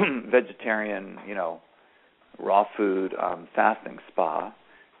 vegetarian, raw food fasting spa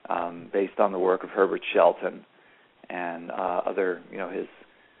based on the work of Herbert Shelton and other,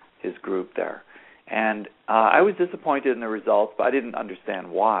 his group there. And I was disappointed in the results, but I didn't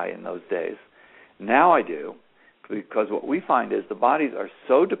understand why in those days. Now I do, because what we find is the bodies are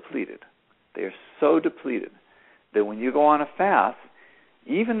so depleted, they are so depleted, that when you go on a fast,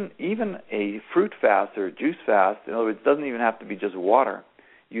 even a fruit fast or a juice fast, in other words, it doesn't even have to be just water,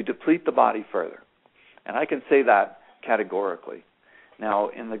 you deplete the body further. And I can say that categorically. Now,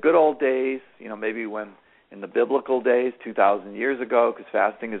 in the good old days, maybe in the biblical days, 2,000 years ago, because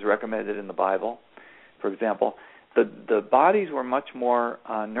fasting is recommended in the Bible, for example, the bodies were much more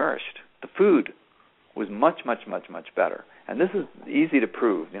nourished. The food was much, much, much, much better. And this is easy to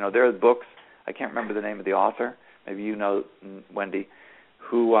prove. There are books, I can't remember the name of the author, maybe you know, Wendy,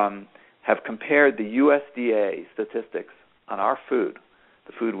 who have compared the USDA statistics on our food,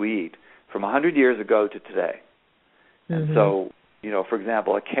 the food we eat, from 100 years ago to today. And so, for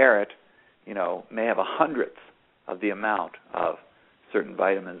example, a carrot, may have a hundredth of the amount of certain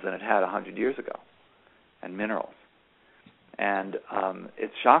vitamins than it had 100 years ago, and minerals. And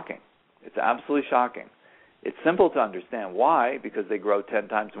it's shocking. It's absolutely shocking. It's simple to understand why, because they grow 10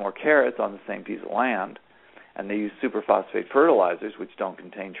 times more carrots on the same piece of land, and they use superphosphate fertilizers, which don't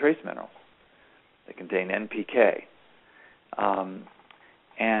contain trace minerals. They contain NPK.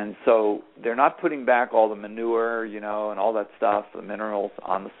 And so they're not putting back all the manure, and all that stuff, the minerals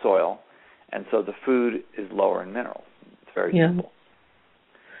on the soil, and so the food is lower in minerals. It's very simple.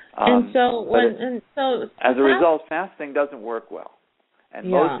 As a result, fasting doesn't work well.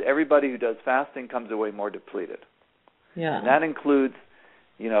 And everybody who does fasting comes away more depleted. Yeah. And that includes,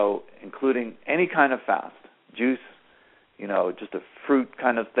 including any kind of fast, juice, just a fruit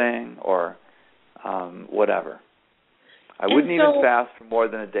kind of thing, or whatever. I wouldn't even fast for more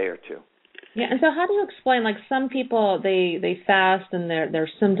than a day or two. Yeah, and so how do you explain, some people, they fast and their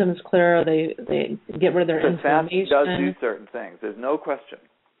symptoms clear, they get rid of their inflammation? Fasting does do certain things. There's no question.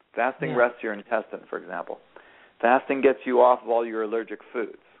 Fasting rests your intestine, for example. Fasting gets you off of all your allergic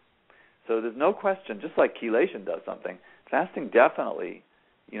foods. So there's no question, just like chelation does something, fasting definitely,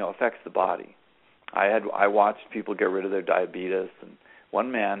 affects the body. I watched people get rid of their diabetes, and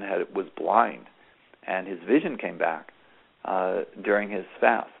one man was blind, and his vision came back during his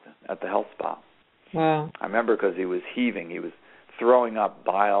fast at the health spa. Wow. I remember because he was heaving. He was throwing up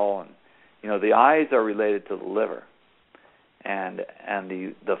bile, and, the eyes are related to the liver. And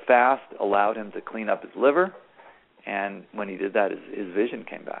the fast allowed him to clean up his liver, and when he did that, his vision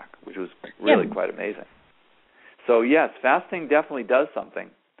came back, which was really quite amazing. So, yes, fasting definitely does something,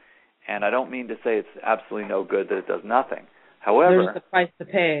 and I don't mean to say it's absolutely no good, that it does nothing. However, there's the price to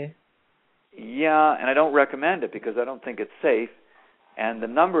pay. Yeah, and I don't recommend it because I don't think it's safe, and the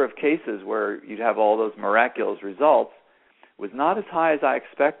number of cases where you'd have all those miraculous results was not as high as I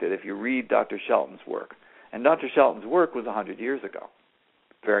expected if you read Dr. Shelton's work. And Dr. Shelton's work was 100 years ago.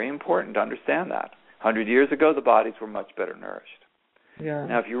 Very important to understand that. 100 years ago, the bodies were much better nourished. Yeah.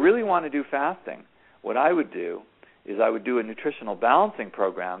 Now, if you really want to do fasting, what I would do is I would do a nutritional balancing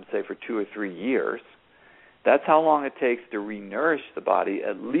program, say for 2 or 3 years. That's how long it takes to re-nourish the body,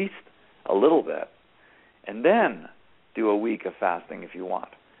 at least a little bit, and then do a week of fasting if you want.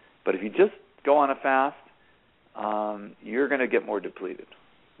 But if you just go on a fast, you're going to get more depleted.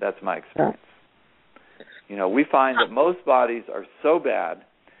 That's my experience. We find that most bodies are so bad,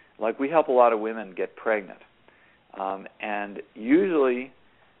 like we help a lot of women get pregnant. And usually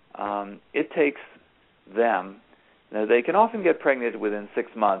it takes them, they can often get pregnant within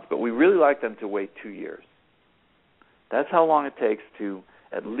 6 months, but we really like them to wait 2 years. That's how long it takes to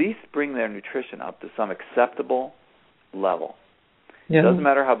at least bring their nutrition up to some acceptable level. Yeah. It doesn't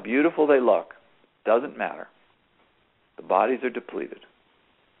matter how beautiful they look. Doesn't matter. The bodies are depleted.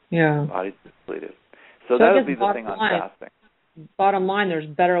 Yeah. The bodies are depleted. So that would be the thing on fasting. Bottom line, there's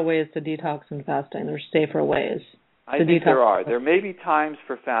better ways to detox than fasting. There's safer ways. I think there are. There may be times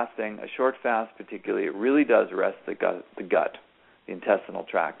for fasting, a short fast particularly, it really does rest the gut, the intestinal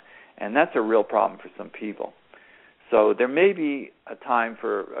tract. And that's a real problem for some people. So there may be a time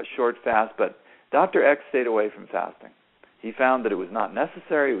for a short fast, but Dr. X stayed away from fasting. He found that it was not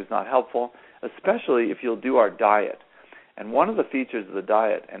necessary, it was not helpful, especially if you'll do our diet. And one of the features of the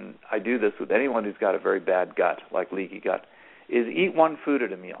diet, and I do this with anyone who's got a very bad gut, like leaky gut, is eat one food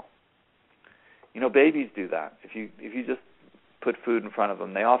at a meal. Babies do that. If you just put food in front of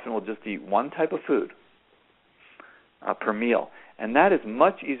them, they often will just eat one type of food per meal. And that is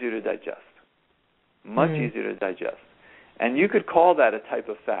much easier to digest. Much easier to digest. And you could call that a type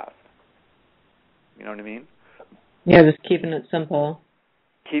of fast. You know what I mean? Yeah, just keeping it simple.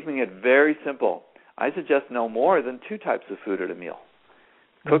 Keeping it very simple. I suggest no more than 2 types of food at a meal.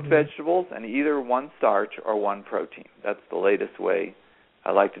 Cooked vegetables and either one starch or one protein. That's the latest way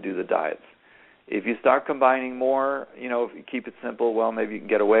I like to do the diets. If you start combining more, if you keep it simple, well, maybe you can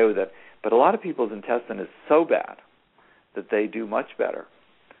get away with it. But a lot of people's intestine is so bad that they do much better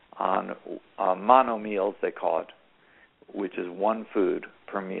on mono meals, they call it, which is one food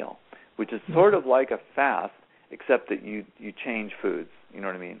per meal, which is sort of like a fast, except that you change foods. You know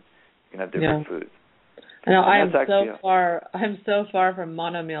what I mean? You can have different foods. I know I'm so far from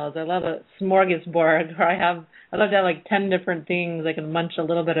mono meals. I love a smorgasbord where I love to have like 10 different things. I can munch a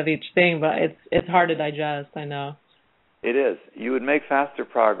little bit of each thing, but it's hard to digest, I know. It is. You would make faster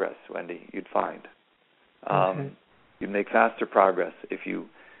progress, Wendy, you'd find. Okay. You'd make faster progress if you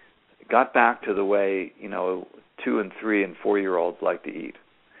got back to the way, 2 and 3 and 4-year-olds like to eat.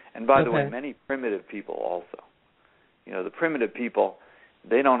 And by the way, many primitive people also. The primitive people,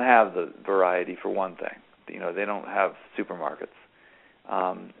 they don't have the variety for one thing. They don't have supermarkets.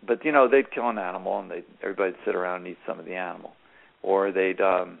 But they'd kill an animal and everybody'd sit around and eat some of the animal. Or they'd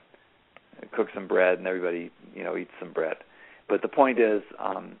cook some bread and everybody, eats some bread. But the point is,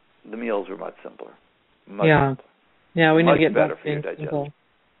 the meals were much simpler. Much simpler. Yeah, we need to get better for your digestion. Simple.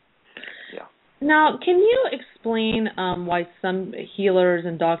 Yeah. Now, can you explain why some healers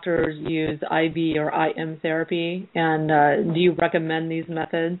and doctors use IV or IM therapy, and do you recommend these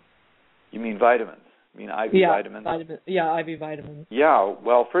methods? You mean vitamins? You mean IV vitamins? IV vitamins. Yeah,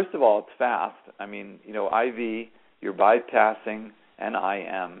 well, first of all, it's fast. IV, you're bypassing, and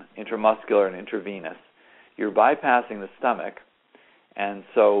IM, intramuscular and intravenous. You're bypassing the stomach, and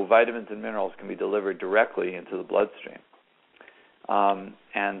so vitamins and minerals can be delivered directly into the bloodstream.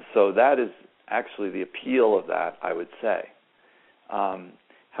 And so that is actually the appeal of that, I would say.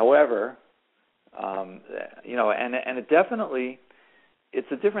 However, and it definitely, it's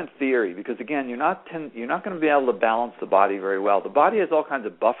a different theory because again, you're not going to be able to balance the body very well. The body has all kinds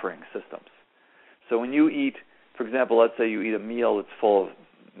of buffering systems. So when you eat, for example, let's say you eat a meal that's full of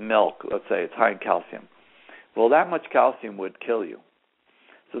milk, let's say it's high in calcium. Well, that much calcium would kill you.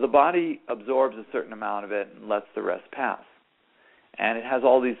 So the body absorbs a certain amount of it and lets the rest pass. And it has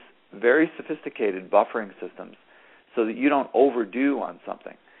all these very sophisticated buffering systems so that you don't overdo on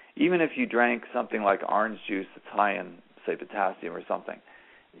something. Even if you drank something like orange juice that's high in, say, potassium or something,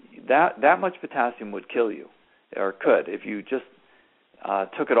 that much potassium would kill you, or could, if you just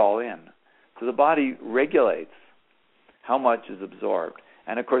took it all in. So the body regulates how much is absorbed.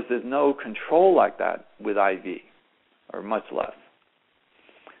 And, of course, there's no control like that with IV, or much less.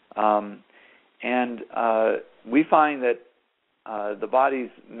 We find that the body's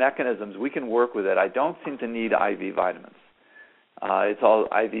mechanisms, we can work with it. I don't seem to need IV vitamins.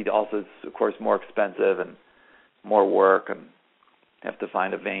 IV also is, of course, more expensive and more work, and you have to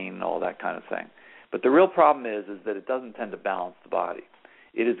find a vein and all that kind of thing. But the real problem is that it doesn't tend to balance the body.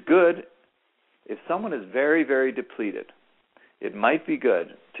 It is good if someone is very, very depleted. It might be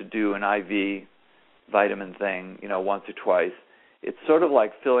good to do an IV vitamin thing, once or twice. It's sort of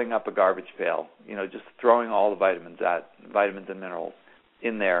like filling up a garbage pail, just throwing all the vitamins and minerals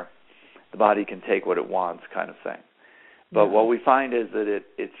in there. The body can take what it wants, kind of thing. But what we find is that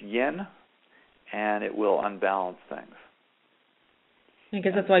it's yin, and it will unbalance things. I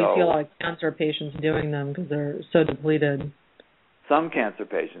guess that's why you see a lot of cancer patients doing them, because they're so depleted. Some cancer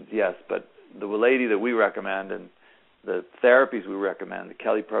patients, yes, but the lady that we recommend and the therapies we recommend, the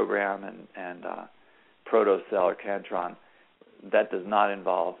Kelly program and Protocell or Cantron, that does not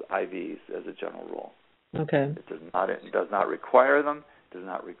involve IVs as a general rule. Okay. It does not require them, does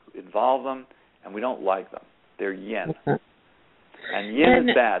not involve them, and we don't like them. They're yin. Okay. And yin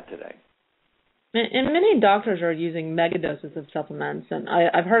is bad today. And many doctors are using megadoses of supplements, and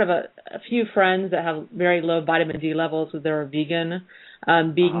I've heard of a few friends that have very low vitamin D levels because they're vegan,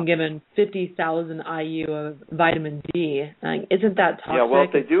 being given 50,000 IU of vitamin D. Isn't that toxic? Yeah, well,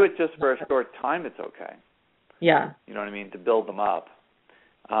 if they do it just for a short time, it's okay. Yeah. You know what I mean, to build them up.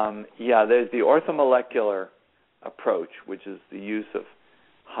 There's the orthomolecular approach, which is the use of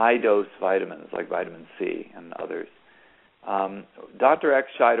high-dose vitamins like vitamin C and others. Dr. X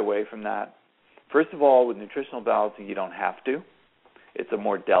shied away from that. First of all, with nutritional balancing, you don't have to. It's a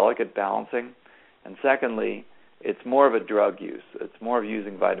more delicate balancing. And secondly, it's more of a drug use. It's more of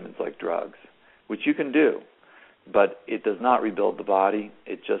using vitamins like drugs, which you can do, but it does not rebuild the body.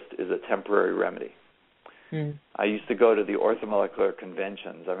 It just is a temporary remedy. I used to go to the orthomolecular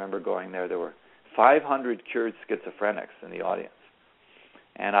conventions. I remember going there. There were 500 cured schizophrenics in the audience.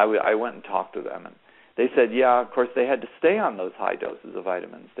 And I went and talked to them. And they said, of course, they had to stay on those high doses of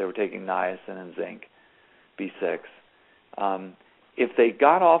vitamins. They were taking niacin and zinc, B6. If they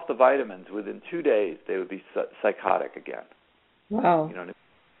got off the vitamins, within 2 days, they would be psychotic again. Wow.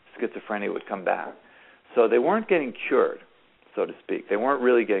 Schizophrenia would come back. So they weren't getting cured, so to speak. They weren't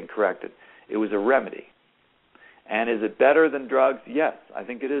really getting corrected. It was a remedy. And is it better than drugs? Yes, I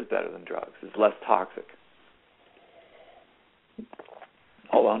think it is better than drugs. It's less toxic.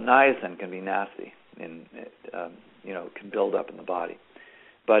 Although niacin can be nasty and can build up in the body.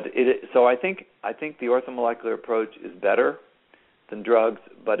 But so I think the orthomolecular approach is better than drugs,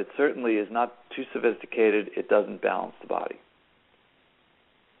 but it certainly is not too sophisticated, it doesn't balance the body.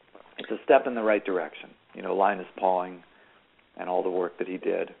 It's a step in the right direction. Linus Pauling and all the work that he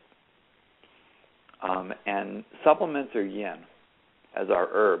did. And supplements are yin, as are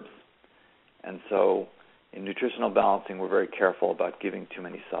herbs. And so in nutritional balancing, we're very careful about giving too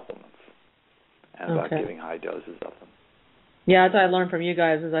many supplements and about giving high doses of them. Yeah, that's what I learned from you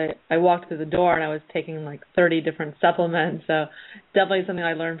guys. Is I walked through the door and I was taking like 30 different supplements. So definitely something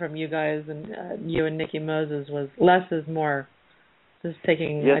I learned from you guys and you and Nikki Moses was less is more. Just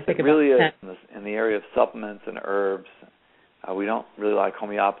taking. Yes, I think it really about is in the area of supplements and herbs. We don't really like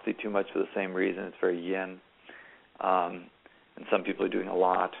homeopathy too much for the same reason. It's very yin, and some people are doing a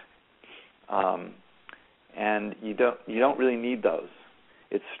lot. And you don't really need those.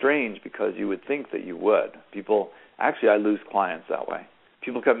 It's strange because you would think that you would. Actually, I lose clients that way.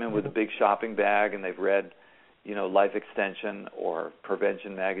 People come in with a big shopping bag and they've read, Life Extension or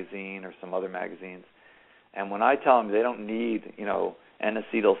Prevention magazine or some other magazines. And when I tell them they don't need,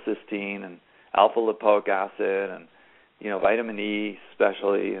 N-acetylcysteine and alpha-lipoic acid and, vitamin E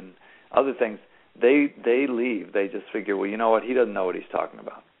especially and other things, they leave. They just figure, well, you know what? He doesn't know what he's talking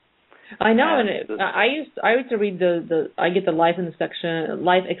about. I know, and I used to read I get the Life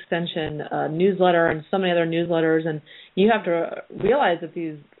Extension newsletter and so many other newsletters, and you have to realize that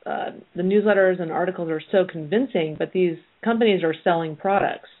these the newsletters and articles are so convincing, but these companies are selling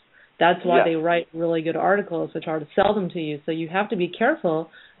products. That's why they write really good articles, which are to sell them to you. So you have to be careful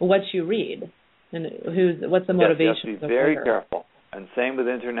what you read and what's the motivation. Yes, you have to be very careful. And same with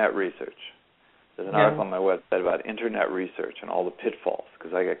internet research. There's an article on my website about internet research and all the pitfalls,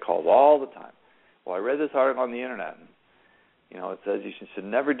 because I get calls all the time. Well, I read this article on the internet, and it says you should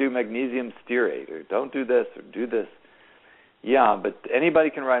never do magnesium stearate, or don't do this, or do this. Yeah, but anybody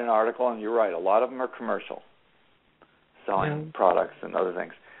can write an article, and you're right. A lot of them are commercial, selling products and other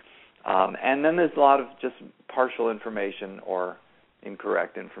things. And then there's a lot of just partial information or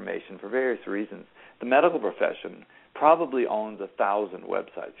incorrect information for various reasons. The medical profession probably owns 1,000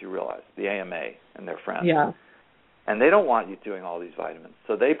 websites, you realize, the AMA and their friends. Yeah. And they don't want you doing all these vitamins.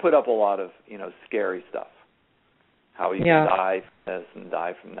 So they put up a lot of, scary stuff, how you can die from this and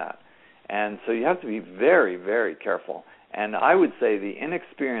die from that. And so you have to be very, very careful. And I would say the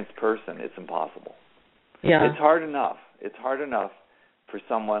inexperienced person, it's impossible. Yeah. It's hard enough. It's hard enough for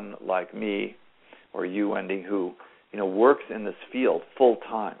someone like me or you, Wendy, who, works in this field full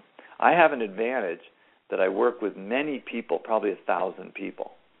time. I have an advantage that I work with many people, probably 1,000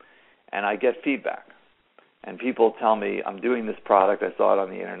 people, and I get feedback. And people tell me, I'm doing this product, I saw it on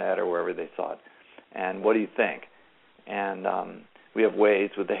the internet or wherever they saw it, and what do you think? And we have ways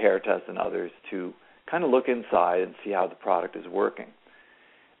with the hair test and others to kind of look inside and see how the product is working.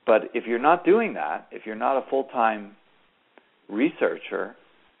 But if you're not doing that, if you're not a full-time researcher,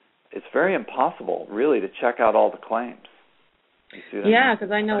 it's very impossible, really, to check out all the claims. Yeah,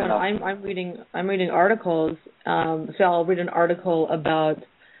 because I know when I'm reading articles. So I'll read an article about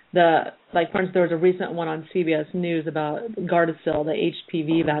for instance, there was a recent one on CBS News about Gardasil, the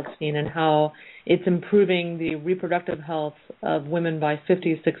HPV vaccine, and how it's improving the reproductive health of women by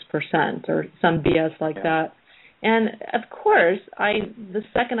 56%, or some BS like that. And of course, the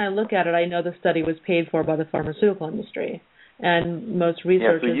second I look at it, I know the study was paid for by the pharmaceutical industry, and most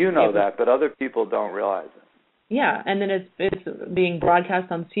researchers. Yeah, so you know that, but other people don't realize it. Yeah, and then it's being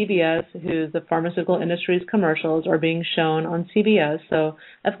broadcast on CBS, whose the pharmaceutical industry's commercials are being shown on CBS. So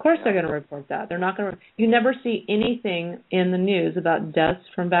of course they're going to report that. They're not going to. You never see anything in the news about deaths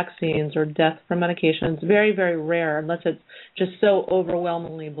from vaccines or death from medication. It's very, very rare, unless it's just so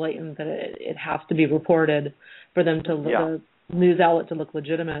overwhelmingly blatant that it has to be reported for them to the news outlet to look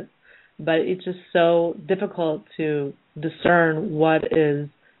legitimate. But it's just so difficult to discern what is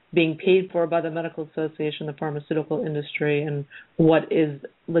being paid for by the medical association, the pharmaceutical industry, and what is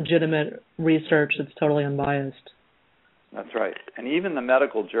legitimate research that's totally unbiased. That's right. And even the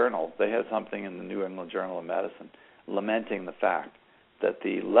medical journals, they have something in the New England Journal of Medicine lamenting the fact that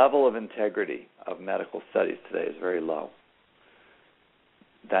the level of integrity of medical studies today is very low.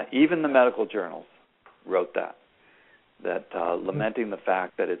 That even the medical journals wrote that lamenting the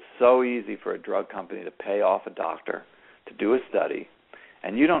fact that it's so easy for a drug company to pay off a doctor to do a study.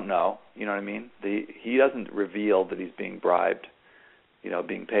 And you don't know, you know what I mean? He doesn't reveal that he's being bribed,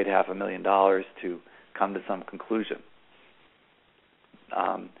 being paid $500,000 to come to some conclusion.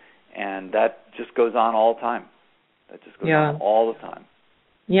 And that just goes on all the time. That just goes on all the time.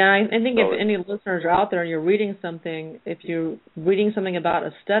 Yeah, I think if any listeners are out there and you're reading something, if you're reading something about a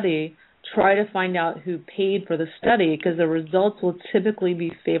study, try to find out who paid for the study, because the results will typically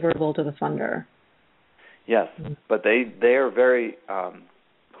be favorable to the funder. Yes, but they are very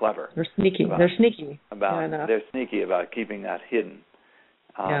clever. They're sneaky. They're sneaky about keeping that hidden.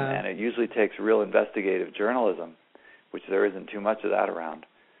 And it usually takes real investigative journalism, which there isn't too much of that around,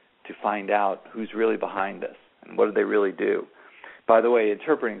 to find out who's really behind this and what do they really do. By the way,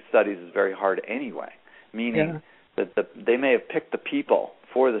 interpreting studies is very hard anyway, meaning that they may have picked the people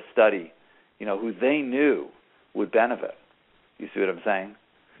for the study, who they knew would benefit. You see what I'm saying?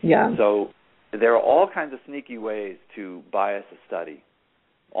 Yeah. So there are all kinds of sneaky ways to bias a study,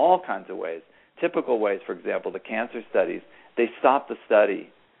 all kinds of ways. Typical ways, for example, the cancer studies, they stop the study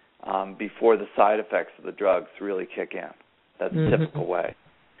before the side effects of the drugs really kick in. That's a typical way.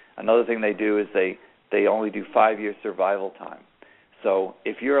 Another thing they do is they only do 5-year survival time. So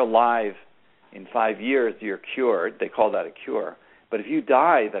if you're alive in 5 years, you're cured. They call that a cure. But if you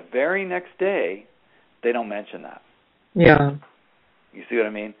die the very next day, they don't mention that. Yeah. You see what I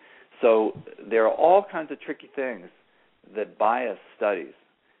mean? So there are all kinds of tricky things that bias studies.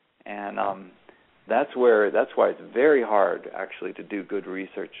 And that's why it's very hard, actually, to do good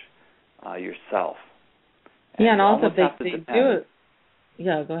research yourself. And also if they do it.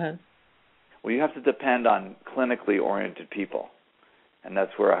 Yeah, go ahead. Well, you have to depend on clinically oriented people, and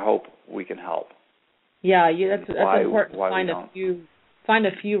that's where I hope we can help. Yeah, that's important to find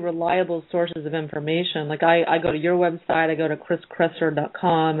a few reliable sources of information. Like I go to your website, I go to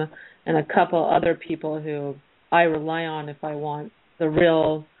chriskresser.com, and a couple other people who I rely on if I want the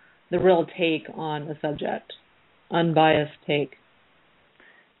real take on a subject, unbiased take.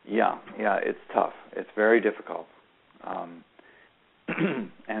 Yeah, it's tough. It's very difficult, and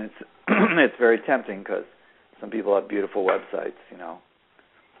it's very tempting because some people have beautiful websites,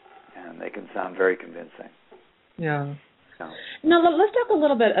 and they can sound very convincing. Yeah. Now, let's talk a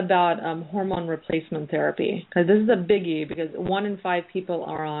little bit about hormone replacement therapy, because this is a biggie, because 1 in 5 people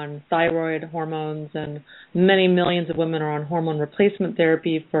are on thyroid hormones, and many millions of women are on hormone replacement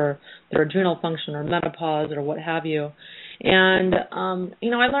therapy for their adrenal function or menopause or what have you. And,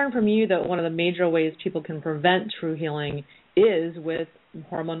 I learned from you that one of the major ways people can prevent true healing is with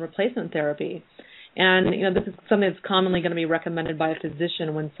hormone replacement therapy. And, this is something that's commonly going to be recommended by a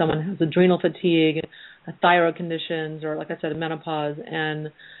physician when someone has adrenal fatigue, thyroid conditions, or, like I said, menopause.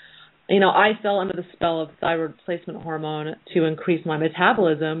 And, I fell under the spell of thyroid replacement hormone to increase my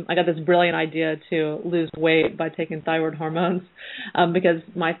metabolism. I got this brilliant idea to lose weight by taking thyroid hormones because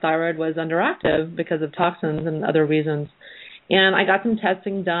my thyroid was underactive because of toxins and other reasons. And I got some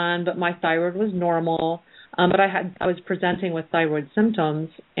testing done, but my thyroid was normal. But I was presenting with thyroid symptoms,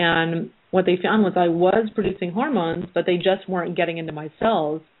 and what they found was I was producing hormones, but they just weren't getting into my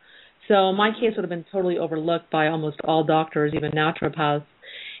cells. So my case would have been totally overlooked by almost all doctors, even naturopaths.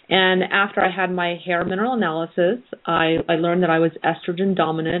 And after I had my hair mineral analysis, I learned that I was estrogen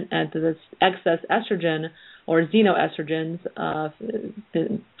dominant, and this excess estrogen, or xenoestrogens,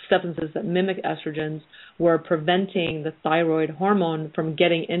 the substances that mimic estrogens, were preventing the thyroid hormone from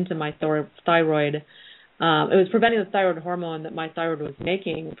getting into my thyroid. It was preventing the thyroid hormone that my thyroid was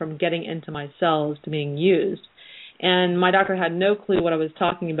making from getting into my cells to being used. And my doctor had no clue what I was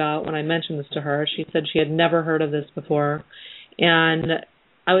talking about when I mentioned this to her. She said she had never heard of this before. And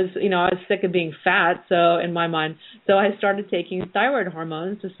I was sick of being fat, so in my mind. So I started taking thyroid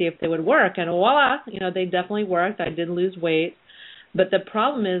hormones to see if they would work. And voila, they definitely worked. I did lose weight. But the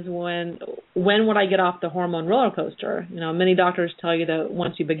problem is when would I get off the hormone roller coaster? Many doctors tell you that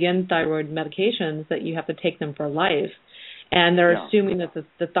once you begin thyroid medications that you have to take them for life. And they're assuming that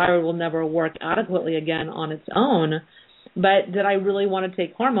the thyroid will never work adequately again on its own. But did I really want to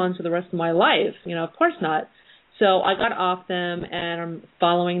take hormones for the rest of my life? Of course not. So I got off them, and I'm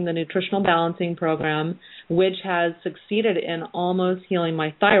following the nutritional balancing program, which has succeeded in almost healing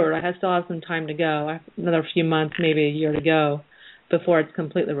my thyroid. I still have some time to go. I have another few months, maybe a year to go before it's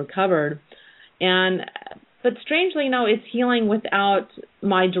completely recovered. But strangely, it's healing without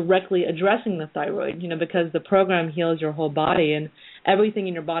my directly addressing the thyroid, because the program heals your whole body and everything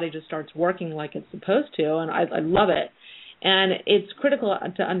in your body just starts working like it's supposed to, and I love it. And it's critical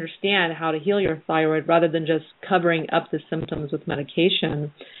to understand how to heal your thyroid rather than just covering up the symptoms with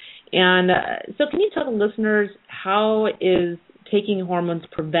medication. And so can you tell the listeners, how is taking hormones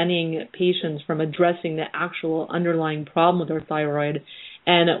preventing patients from addressing the actual underlying problem with their thyroid?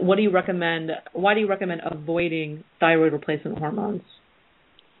 And what do you recommend? Why do you recommend avoiding thyroid replacement hormones?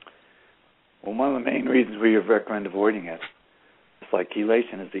 Well, one of the main reasons we recommend avoiding it, just like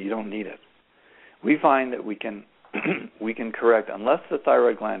chelation, is that you don't need it. We find that we can correct, unless the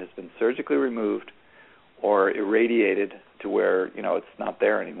thyroid gland has been surgically removed or irradiated to where it's not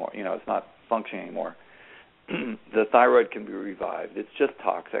there anymore. It's not functioning anymore. The thyroid can be revived. It's just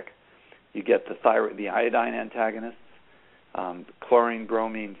toxic. You get the iodine antagonists. chlorine,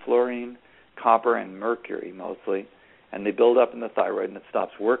 bromine, fluorine, copper, and mercury mostly, and they build up in the thyroid and it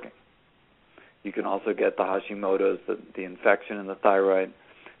stops working. You can also get the Hashimoto's, the infection in the thyroid.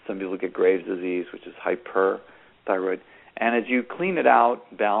 Some people get Graves' disease, which is hyperthyroid. And as you clean it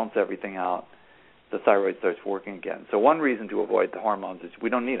out, balance everything out, the thyroid starts working again. So one reason to avoid the hormones is we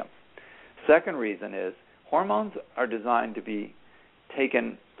don't need them. Second reason is hormones are designed to be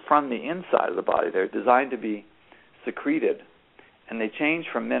taken from the inside of the body. They're designed to be secreted, and they change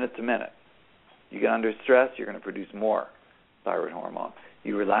from minute to minute. You get under stress, you're going to produce more thyroid hormone.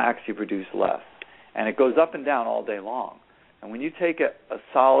 You relax, you produce less. And it goes up and down all day long. And when you take a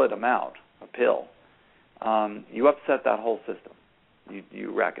solid amount, a pill, you upset that whole system.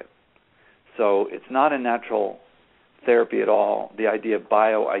 You wreck it. So it's not a natural therapy at all. The idea of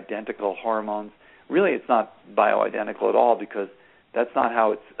bioidentical hormones, really it's not bioidentical at all because that's not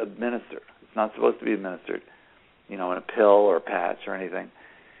how it's administered. It's not supposed to be administered, in a pill or a patch or anything,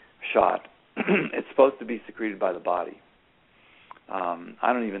 shot. It's supposed to be secreted by the body.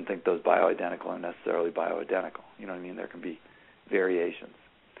 I don't even think those bioidentical are necessarily bioidentical. You know what I mean? There can be variations.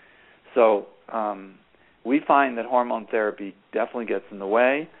 So we find that hormone therapy definitely gets in the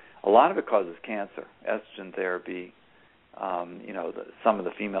way. A lot of it causes cancer. Estrogen therapy, some of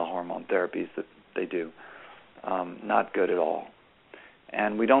the female hormone therapies that they do, not good at all.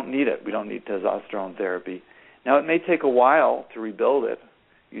 And we don't need it. We don't need testosterone therapy. Now, it may take a while to rebuild it.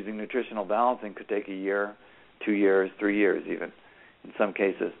 Using nutritional balancing could take a year, 2 years, 3 years even, in some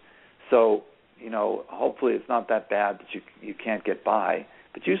cases. So, hopefully it's not that bad that you can't get by.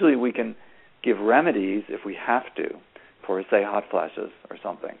 But usually we can give remedies if we have to for, say, hot flashes or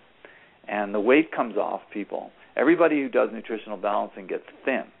something. And the weight comes off people. Everybody who does nutritional balancing gets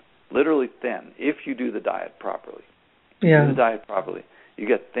thin, literally thin, if you do the diet properly. Yeah. Do the diet properly, you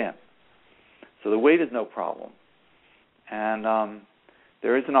get thin. So the weight is no problem. And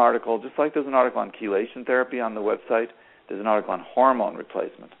there is an article, just like there's an article on chelation therapy on the website, there's an article on hormone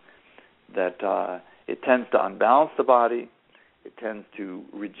replacement that it tends to unbalance the body. It tends to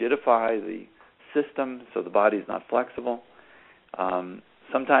rigidify the system so the body is not flexible.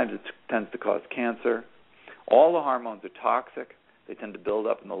 Sometimes it tends to cause cancer. All the hormones are toxic. They tend to build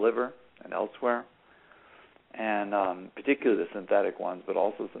up in the liver and elsewhere, and particularly the synthetic ones, but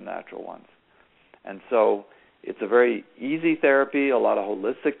also the natural ones. And so it's a very easy therapy. A lot of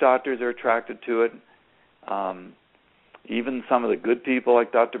holistic doctors are attracted to it. Even some of the good people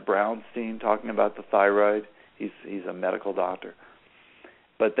like Dr. Brownstein talking about the thyroid. He's a medical doctor.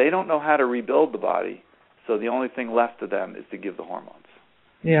 But they don't know how to rebuild the body, so the only thing left to them is to give the hormones.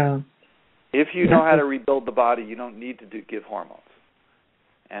 Yeah. If you know how to rebuild the body, you don't need to give hormones.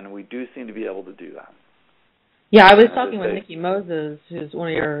 And we do seem to be able to do that. Yeah, I was talking with Nikki Moses, who's one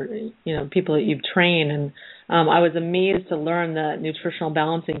of your people that you've trained, and I was amazed to learn that nutritional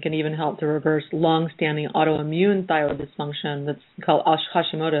balancing can even help to reverse long-standing autoimmune thyroid dysfunction that's called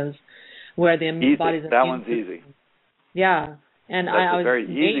Hashimoto's, where the body's that one's easy. Yeah, and that's I was a very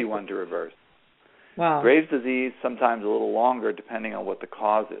easy one to reverse. Wow. Graves' disease, sometimes a little longer, depending on what the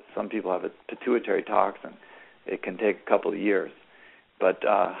cause is. Some people have a pituitary toxin. It can take a couple of years. But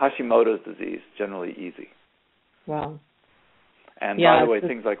Hashimoto's disease, generally easy. Wow. And by the way,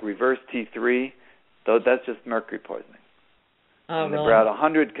 things like reverse T3, that's just mercury poisoning. Oh, and really? There are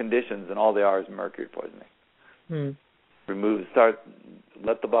 100 conditions, and all they are is mercury poisoning.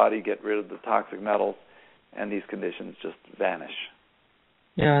 Let the body get rid of the toxic metals, and these conditions just vanish.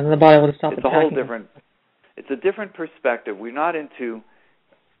 Yeah, and the body will stop attacking. It's a different perspective. We're not into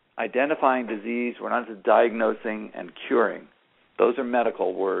identifying disease. We're not into diagnosing and curing. Those are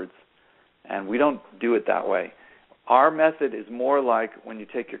medical words, and we don't do it that way. Our method is more like when you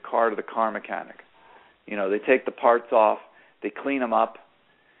take your car to the car mechanic. They take the parts off, they clean them up,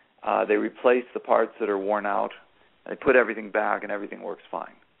 they replace the parts that are worn out, they put everything back, and everything works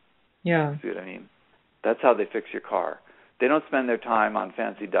fine. Yeah. See what I mean? That's how they fix your car. They don't spend their time on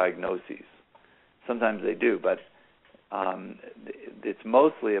fancy diagnoses. Sometimes they do, but it's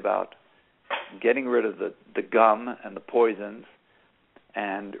mostly about getting rid of the gum and the poisons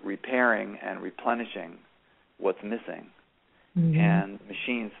and repairing and replenishing what's missing, and the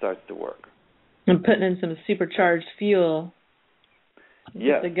machine starts to work. And putting in some supercharged fuel.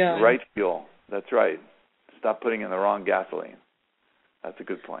 Yes, right fuel. That's right. Stop putting in the wrong gasoline. That's a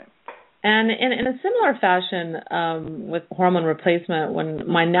good point. And in a similar fashion, with hormone replacement, when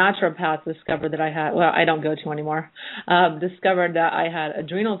my naturopath discovered that I don't go to anymore, discovered that I had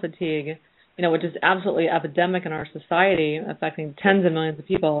adrenal fatigue, which is absolutely epidemic in our society, affecting tens of millions of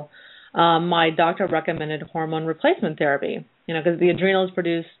people, my doctor recommended hormone replacement therapy, because the adrenals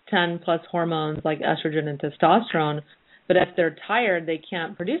produce 10 plus hormones like estrogen and testosterone, But if they're tired, they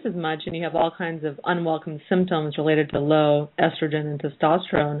can't produce as much, and you have all kinds of unwelcome symptoms related to low estrogen and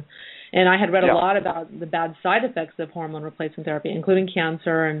testosterone. And I had read a lot about the bad side effects of hormone replacement therapy, including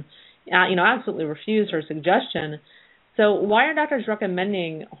cancer, and absolutely refused her suggestion. So why are doctors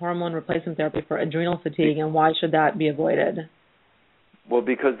recommending hormone replacement therapy for adrenal fatigue, and why should that be avoided? Well,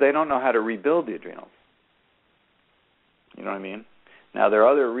 because they don't know how to rebuild the adrenals. You know what I mean? Now, there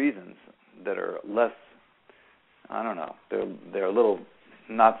are other reasons that are less, I don't know, they're a little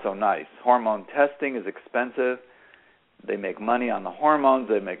not so nice. Hormone testing is expensive. They make money on the hormones.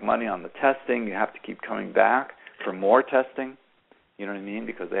 They make money on the testing. You have to keep coming back for more testing. You know what I mean?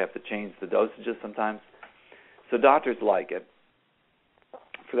 Because they have to change the dosages sometimes. So doctors like it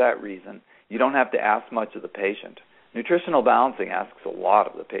for that reason. You don't have to ask much of the patient. Nutritional balancing asks a lot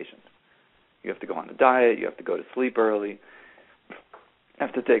of the patient. You have to go on a diet. You have to go to sleep early. You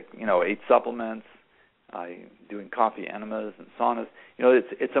have to take, 8 supplements, doing coffee enemas and saunas.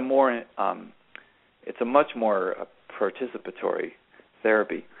 It's a much more participatory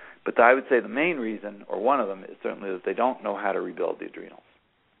therapy. But I would say the main reason, or one of them, is certainly that they don't know how to rebuild the adrenals,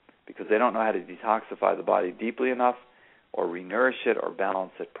 because they don't know how to detoxify the body deeply enough or renourish it or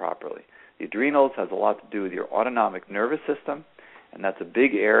balance it properly. The adrenals has a lot to do with your autonomic nervous system, and that's a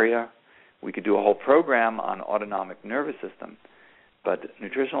big area. We could do a whole program on autonomic nervous system, but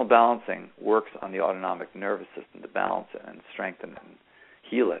nutritional balancing works on the autonomic nervous system to balance it and strengthen it and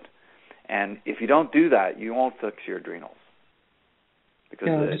heal it. And if you don't do that, you won't fix your adrenals. Because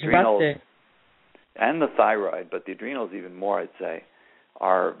the adrenals and the thyroid, but the adrenals even more, I'd say,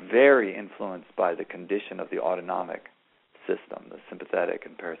 are very influenced by the condition of the autonomic system, the sympathetic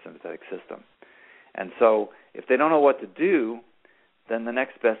and parasympathetic system. And so if they don't know what to do, then the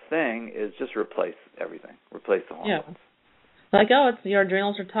next best thing is just replace everything, replace the hormones. Yeah. Like, your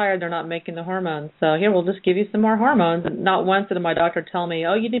adrenals are tired, they're not making the hormones. So here, we'll just give you some more hormones. And not once did my doctor tell me,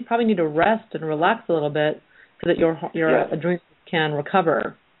 you probably need to rest and relax a little bit so that your adrenals can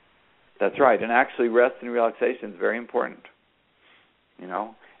recover. That's right. And actually, rest and relaxation is very important.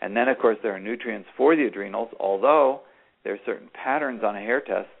 And then, of course, there are nutrients for the adrenals, although there are certain patterns on a hair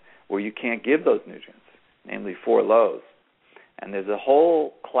test where you can't give those nutrients, namely 4 lows. And there's a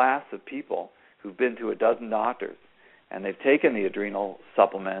whole class of people who've been to a dozen doctors, and they've taken the adrenal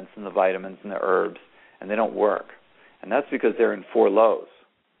supplements and the vitamins and the herbs, and they don't work. And that's because they're in 4 lows.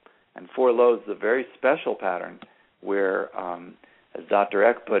 And 4 lows is a very special pattern where, as Dr.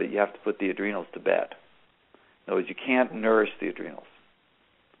 Eck put it, you have to put the adrenals to bed. In other words, you can't nourish the adrenals.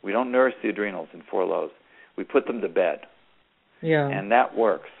 We don't nourish the adrenals in 4 lows. We put them to bed. Yeah. And that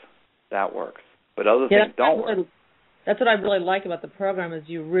works. That works. But other things don't work. That's what I really like about the program is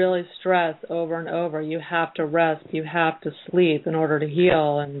you really stress over and over. You have to rest. You have to sleep in order to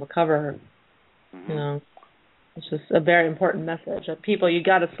heal and recover. Mm-hmm. It's just a very important message. People, you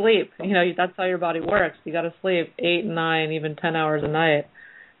got to sleep. That's how your body works. You got to sleep 8, 9, even 10 hours a night.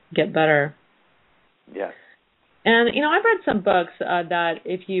 Get better. Yes. And, I've read some books that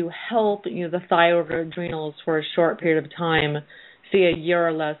if you help, the thyroid or adrenals for a short period of time, say a year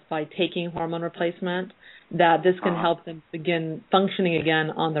or less, by taking hormone replacement, that this can help them begin functioning again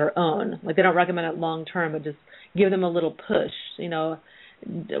on their own. Like, they don't recommend it long term, but just give them a little push.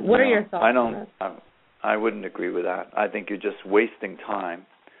 What are your thoughts on that? I wouldn't agree with that. I think you're just wasting time,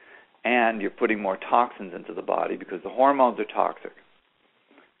 and you're putting more toxins into the body because the hormones are toxic.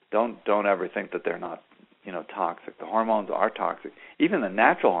 Don't ever think that they're not, toxic. The hormones are toxic. Even the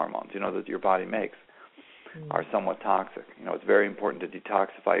natural hormones, that your body makes are somewhat toxic. It's very important to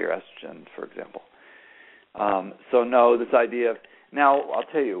detoxify your estrogen, for example. So no, this idea of, now I'll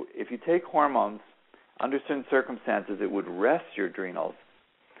tell you, if you take hormones, under certain circumstances it would rest your adrenals,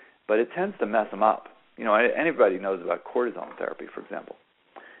 but it tends to mess them up. Anybody knows about cortisone therapy, for example.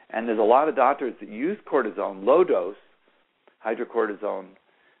 And there's a lot of doctors that use cortisone, low dose, hydrocortisone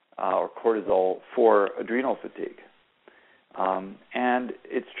or cortisol for adrenal fatigue. And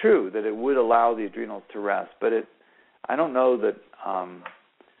it's true that it would allow the adrenals to rest, but I don't know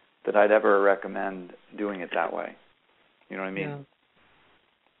that I'd ever recommend doing it that way. You know what I mean? Yeah.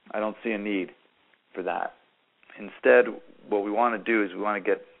 I don't see a need for that. Instead, what we want to do is we want to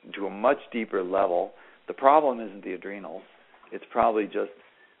get to a much deeper level. The problem isn't the adrenals. It's probably just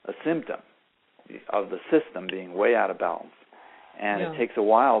a symptom of the system being way out of balance. And it takes a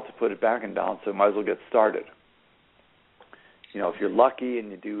while to put it back in balance, so might as well get started. If you're lucky and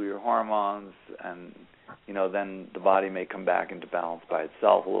you do your hormones, and then the body may come back into balance by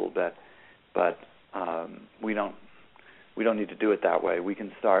itself a little bit. But we don't need to do it that way. We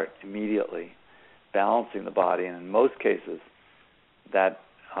can start immediately balancing the body, and in most cases, that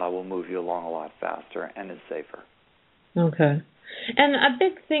will move you along a lot faster and is safer. Okay. And a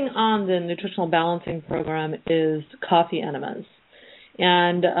big thing on the nutritional balancing program is coffee enemas.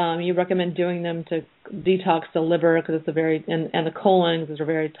 And you recommend doing them to detox the liver because it's and the colon, because they're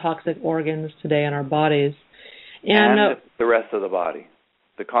very toxic organs today in our bodies. And the rest of the body.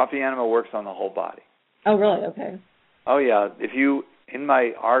 The coffee enema works on the whole body. Oh, really? Okay. Oh, yeah. In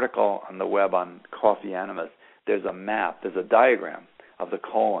my article on the web on coffee enemas, there's a map, there's a diagram of the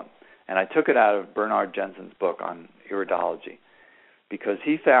colon. And I took it out of Bernard Jensen's book on iridology because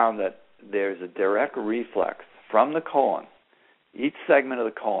he found that there's a direct reflex from the colon. Each segment of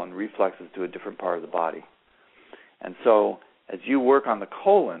the colon reflexes to a different part of the body. And so as you work on the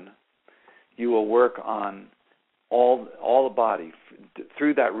colon, you will work on all the body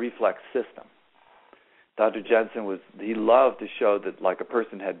through that reflex system. Dr. Jensen he loved to show that like a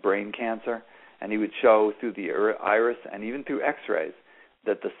person had brain cancer, and he would show through the iris and even through x-rays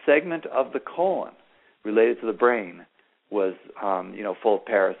that the segment of the colon related to the brain was full of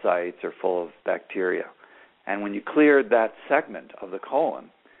parasites or full of bacteria. And when you cleared that segment of the colon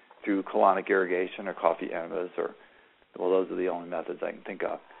through colonic irrigation or coffee enemas those are the only methods I can think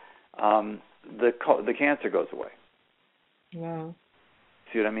of, the cancer goes away. Wow.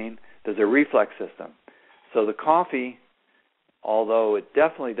 See what I mean? There's a reflex system. So the coffee, although it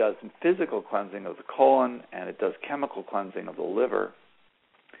definitely does physical cleansing of the colon and it does chemical cleansing of the liver,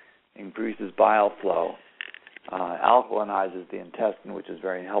 increases bile flow, alkalinizes the intestine, which is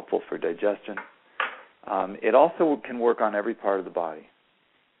very helpful for digestion. It also can work on every part of the body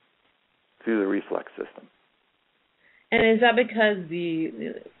through the reflex system. And is that because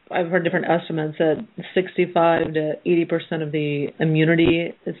I've heard different estimates that 65 to 80% of the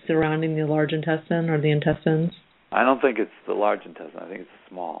immunity is surrounding the large intestine or the intestines? I don't think it's the large intestine. I think it's the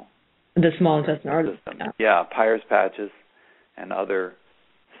small. The small intestine. Yeah, Peyer's patches and other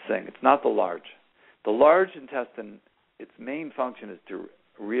things. It's not the large. The large intestine, its main function is to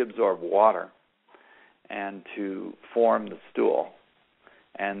reabsorb water and to form the stool.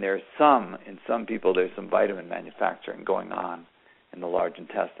 And in some people, there's some vitamin manufacturing going on in the large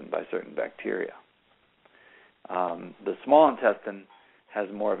intestine by certain bacteria. The small intestine has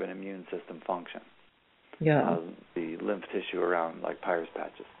more of an immune system function. Yeah. The lymph tissue around like Peyer's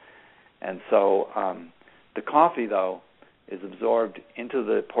patches. And so the coffee, though, is absorbed into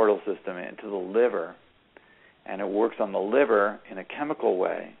the portal system, into the liver, and it works on the liver in a chemical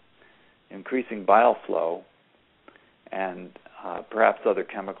way, increasing bile flow and perhaps other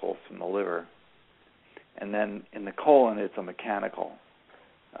chemicals from the liver. And then in the colon, it's a mechanical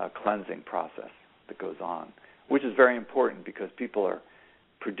cleansing process that goes on, which is very important because people are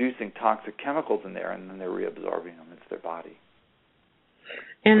producing toxic chemicals in there and then they're reabsorbing them into their body.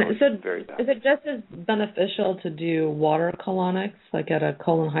 And so is it just as beneficial to do water colonics, like at a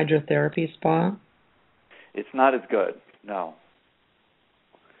colon hydrotherapy spa? It's not as good, no.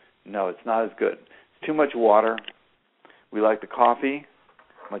 No, it's not as good. It's too much water. We like the coffee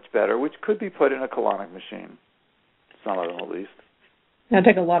much better, which could be put in a colonic machine, some of them at least. I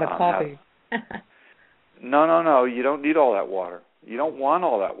take a lot of coffee. No, you don't need all that water. You don't want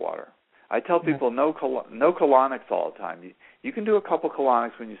all that water. I tell people no colonics all the time. You can do a couple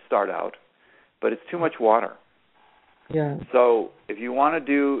colonics when you start out, but it's too much water. Yeah. So if you want to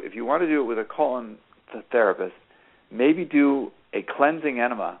do it with a colon therapist, maybe do a cleansing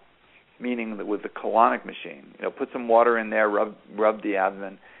enema, meaning that with the colonic machine. Put some water in there, rub the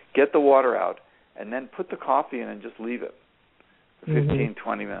abdomen, get the water out, and then put the coffee in and just leave it for 15,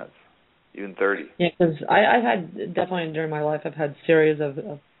 20 minutes, even 30. Yeah, because I've had, definitely during my life, I've had series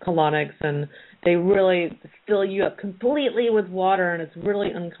of colonics, and they really fill you up completely with water, and it's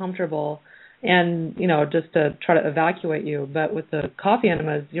really uncomfortable, and, just to try to evacuate you. But with the coffee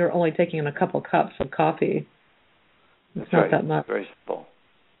enemas, you're only taking in a couple cups of coffee. It's not that much. Very simple.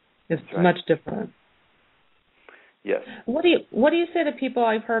 It's much different. Yes. What do you say to people?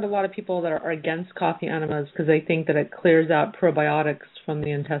 I've heard a lot of people that are against coffee enemas because they think that it clears out probiotics from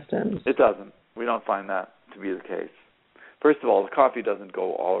the intestines. It doesn't. We don't find that to be the case. First of all, the coffee doesn't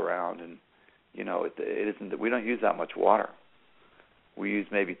go all around, and it isn't. We don't use that much water. We use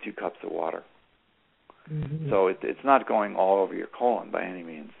maybe 2 cups of water. Mm-hmm. So it's not going all over your colon by any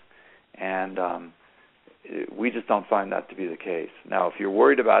means, and we just don't find that to be the case. Now, if you're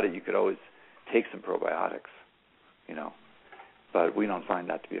worried about it, you could always take some probiotics, but we don't find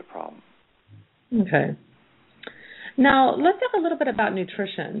that to be a problem. Okay. Now, let's talk a little bit about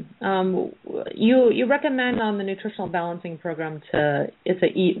nutrition. You recommend on the nutritional balancing program to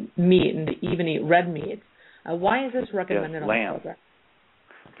eat meat and to even eat red meat. Why is this recommended on the program?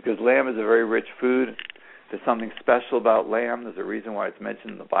 Because lamb is a very rich food. There's something special about lamb. There's a reason why it's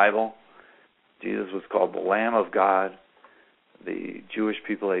mentioned in the Bible. Jesus was called the Lamb of God. The Jewish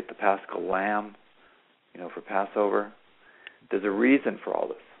people ate the Paschal lamb, for Passover. There's a reason for all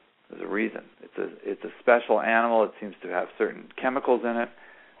this. There's a reason. It's a special animal. It seems to have certain chemicals in it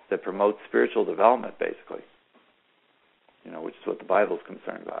that promote spiritual development, basically, which is what the Bible is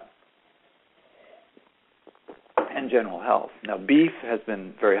concerned about, and general health. Now, beef has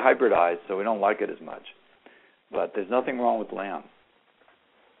been very hybridized, so we don't like it as much. But there's nothing wrong with lamb.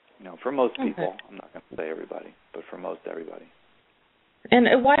 For most people, okay. I'm not going to say everybody, but for most everybody.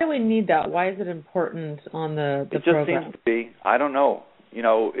 And why do we need that? Why is it important on the program? It just seems to be. I don't know.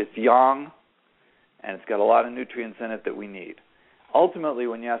 It's young, and it's got a lot of nutrients in it that we need. Ultimately,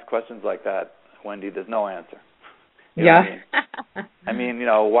 when you ask questions like that, Wendy, there's no answer. You know what I mean?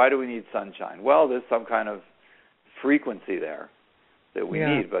 Why do we need sunshine? Well, there's some kind of frequency there that we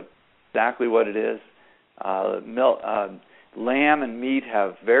need, but exactly what it is. Lamb and meat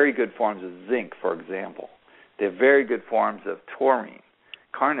have very good forms of zinc, for example. They have very good forms of taurine,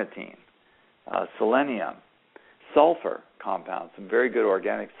 carnitine, selenium, sulfur compounds. Some very good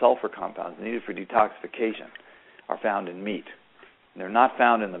organic sulfur compounds needed for detoxification are found in meat. They're not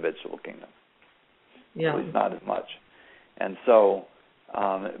found in the vegetable kingdom. At least not as much. And so,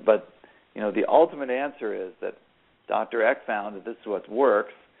 but the ultimate answer is that Dr. Eck found that this is what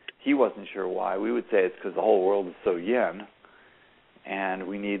works. He wasn't sure why. We would say it's because the whole world is so yin, and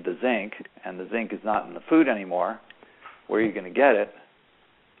we need the zinc, and the zinc is not in the food anymore. Where are you going to get it?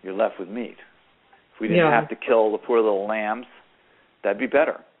 You're left with meat. If we didn't have to kill the poor little lambs, that'd be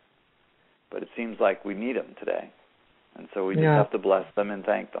better. But it seems like we need them today, and so we just have to bless them and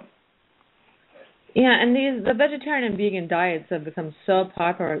thank them. Yeah, and the vegetarian and vegan diets have become so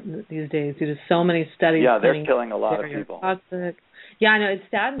popular these days due to so many studies. Yeah, they're killing a lot of people. Toxic. Yeah, I know. It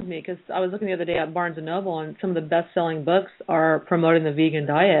saddens me because I was looking the other day at Barnes & Noble, and some of the best-selling books are promoting the vegan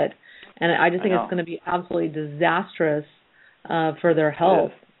diet. And I just think it's going to be absolutely disastrous for their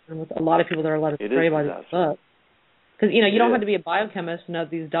health. And with a lot of people that are led astray by this book. Because, you don't have to be a biochemist to know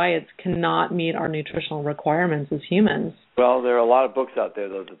that these diets cannot meet our nutritional requirements as humans. Well, there are a lot of books out there,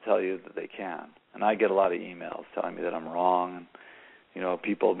 though, that tell you that they can. And I get a lot of emails telling me that I'm wrong. And,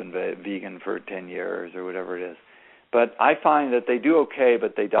 people have been vegan for 10 years or whatever it is. But I find that they do okay,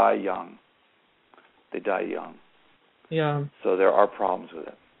 but they die young. Yeah. So there are problems with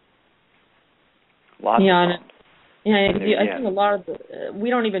it. Lots of problems. I think a lot of we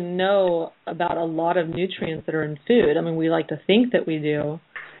don't even know about a lot of nutrients that are in food. I mean, we like to think that we do,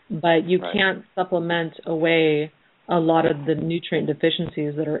 but you can't supplement away a lot of the nutrient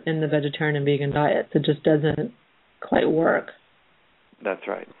deficiencies that are in the vegetarian and vegan diets. It just doesn't quite work. That's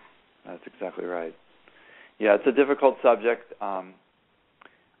right. That's exactly right. Yeah, it's a difficult subject, but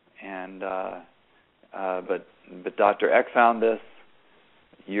Dr. Eck found this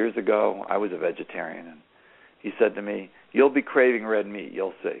years ago. I was a vegetarian, and he said to me, "You'll be craving red meat,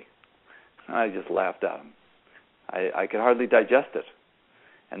 you'll see." And I just laughed at him. I could hardly digest it.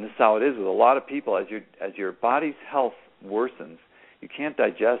 And this is how it is with a lot of people. As your body's health worsens, you can't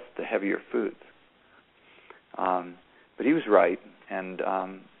digest the heavier foods. But he was right, and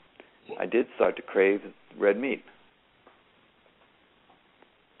I did start to crave red meat.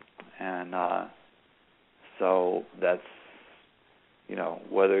 And so that's,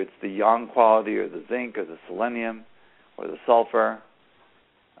 whether it's the yang quality or the zinc or the selenium or the sulfur,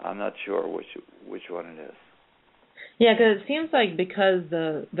 I'm not sure which one it is. Yeah, because it seems like because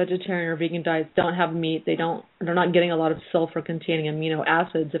the vegetarian or vegan diets don't have meat, they're not getting a lot of sulfur-containing amino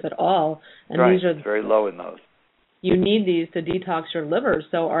acids, if at all. And these are it's very low in those. You need these to detox your liver.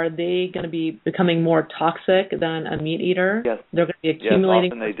 So are they going to be becoming more toxic than a meat eater? Yes. They're going to be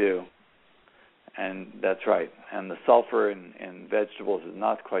accumulating. Yes, often they do. And that's right. And the sulfur in vegetables is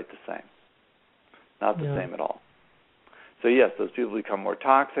not quite the same. Not the same at all. So yes, those people become more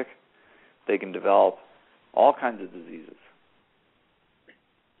toxic. They can develop all kinds of diseases.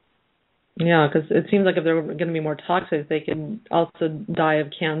 Yeah, because it seems like if they're going to be more toxic, they can also die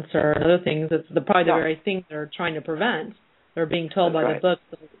of cancer and other things. It's probably the very thing they're trying to prevent. They're being told by the book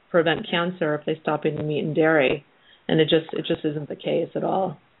to prevent cancer if they stop eating meat and dairy, and it just isn't the case at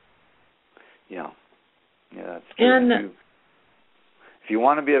all. Yeah, that's true. And if you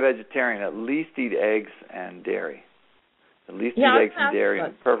want to be a vegetarian, at least eat eggs and dairy. At least eat eggs and dairy,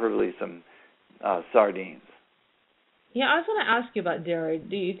 and preferably some sardines. Yeah, I was going to ask you about dairy.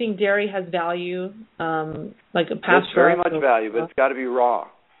 Do you think dairy has value, like a pasteurized? It's very much value, but it's got to be raw.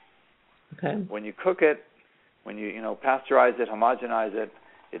 Okay. When you cook it, when you pasteurize it, homogenize it,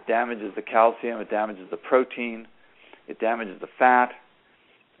 it damages the calcium, it damages the protein, it damages the fat.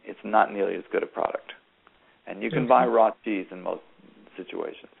 It's not nearly as good a product. And you can buy raw cheese in most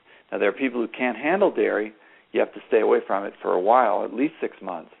situations. Now, there are people who can't handle dairy. You have to stay away from it for a while, at least 6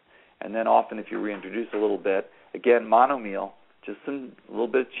 months. And then often if you reintroduce a little bit, again, monomeal, just a little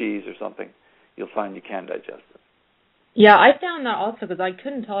bit of cheese or something, you'll find you can digest it. Yeah, I found that also because I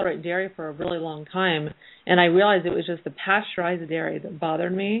couldn't tolerate dairy for a really long time, and I realized it was just the pasteurized dairy that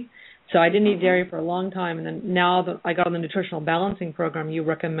bothered me. So I didn't eat dairy for a long time, and then now that I got on the nutritional balancing program, you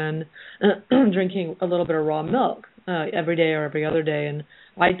recommend drinking a little bit of raw milk every day or every other day, and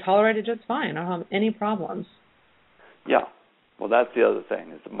I tolerate it just fine. I don't have any problems. Yeah, well, that's the other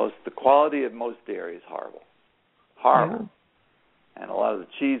thing. Is the quality of most dairy is horrible. Horrible. Yeah. And a lot of the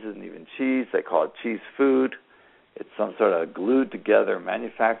cheese isn't even cheese. They call it cheese food. It's some sort of glued together,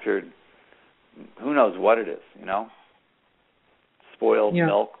 manufactured, who knows what it is, spoiled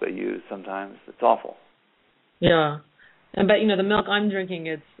milk they use sometimes. It's awful. Yeah. But, the milk I'm drinking,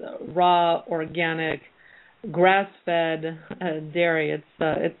 it's raw, organic, grass-fed dairy.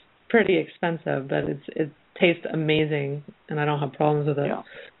 It's pretty expensive, but it tastes amazing, and I don't have problems with it. Yeah.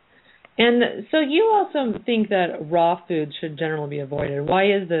 And so you also think that raw food should generally be avoided. Why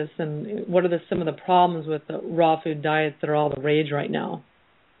is this, and what are some of the problems with the raw food diets that are all the rage right now?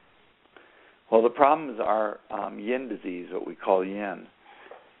 Well, the problems are yin disease, what we call yin.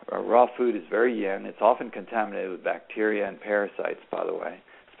 Raw food is very yin. It's often contaminated with bacteria and parasites, by the way,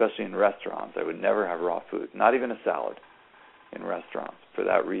 especially in restaurants. I would never have raw food, not even a salad in restaurants for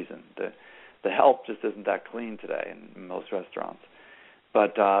that reason. The help just isn't that clean today in most restaurants.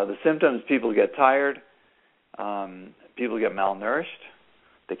 But the symptoms, people get tired, people get malnourished,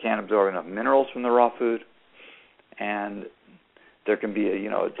 they can't absorb enough minerals from the raw food, and there can be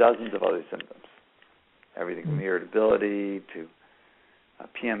dozens of other symptoms, everything from irritability to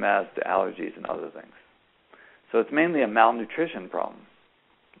PMS to allergies and other things. So it's mainly a malnutrition problem,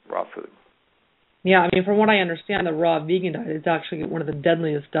 raw food. Yeah, from what I understand, the raw vegan diet is actually one of the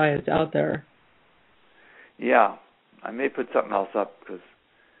deadliest diets out there. Yeah. I may put something else up because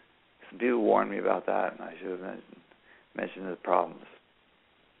some people warned me about that, and I should have mentioned the problems.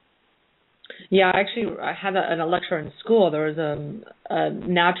 Yeah, actually, I had a lecture in school. There was a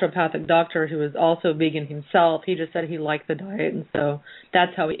naturopathic doctor who was also vegan himself. He just said he liked the diet, and so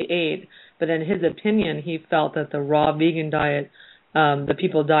that's how he ate. But in his opinion, he felt that the raw vegan diet, the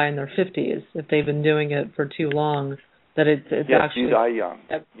people die in their 50s if they've been doing it for too long. That it's actually... you die young.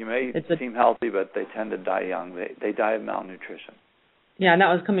 You may seem healthy, but they tend to die young. They die of malnutrition. Yeah, and that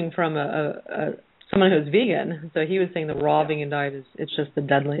was coming from someone who's vegan. So he was saying the raw vegan diet it's just the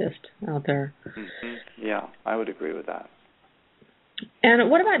deadliest out there. Mm-hmm. Yeah, I would agree with that. And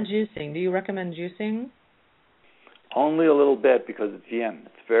what about juicing? Do you recommend juicing? Only a little bit because it's yin.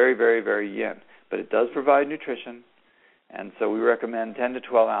 It's very, very, very yin. But it does provide nutrition, and so we recommend 10 to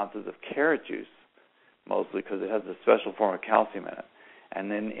 12 ounces of carrot juice, mostly because it has a special form of calcium in it. And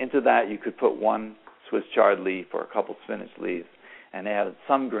then into that you could put 1 Swiss chard leaf or a couple spinach leaves and add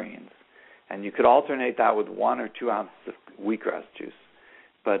some greens. And you could alternate that with 1 or 2 ounces of wheatgrass juice.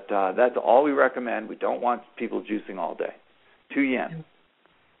 But that's all we recommend. We don't want people juicing all day. Too yin.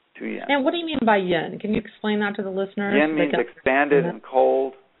 Too yin. And what do you mean by yin? Can you explain that to the listeners? Yin means expanded and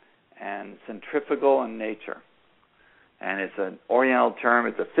cold and centrifugal in nature. And it's an Oriental term.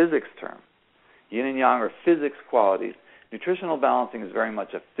 It's a physics term. Yin and yang are physics qualities. Nutritional balancing is very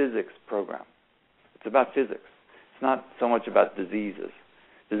much a physics program. It's about physics. It's not so much about diseases.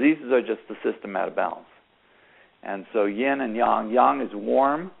 Diseases are just the system out of balance. And so yin and yang. Yang is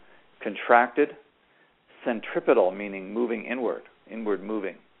warm, contracted, centripetal, meaning moving inward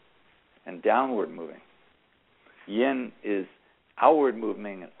moving, and downward moving. Yin is outward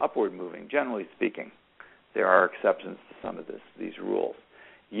moving and upward moving, generally speaking. There are exceptions to some of these rules.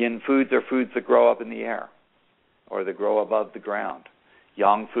 Yin foods are foods that grow up in the air or that grow above the ground.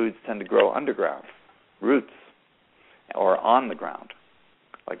 Yang foods tend to grow underground, roots, or on the ground,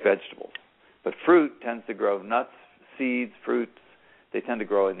 like vegetables. But fruit tends to grow nuts, seeds, fruits. They tend to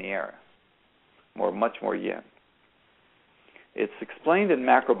grow in the air, much more yin. It's explained in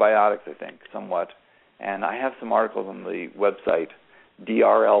macrobiotics, I think, somewhat. And I have some articles on the website,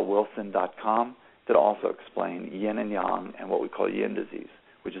 drlwilson.com, that also explain yin and yang and what we call yin disease,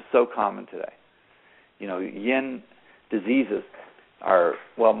 which is so common today. Yin diseases are,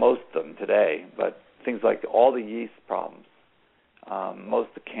 most of them today, but things like all the yeast problems, most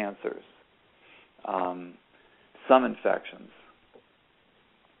of the cancers, some infections,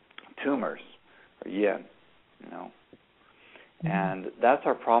 tumors are yin, And that's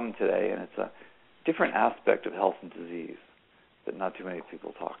our problem today, and it's a different aspect of health and disease that not too many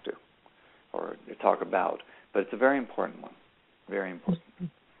people talk to or talk about, but it's a very important one, very important.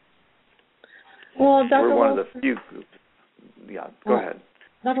 Well, Dr. We're one of the few groups. Yeah, go ahead.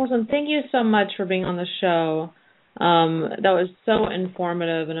 Dr. Wilson, thank you so much for being on the show. That was so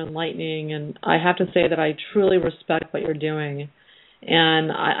informative and enlightening, and I have to say that I truly respect what you're doing.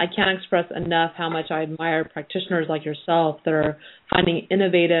 And I can't express enough how much I admire practitioners like yourself that are finding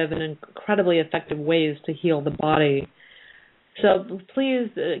innovative and incredibly effective ways to heal the body. So please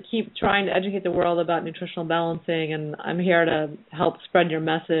keep trying to educate the world about nutritional balancing, and I'm here to help spread your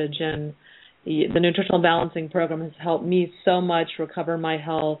message. And the nutritional balancing program has helped me so much recover my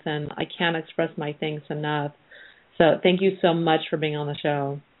health, and I can't express my thanks enough. So thank you so much for being on the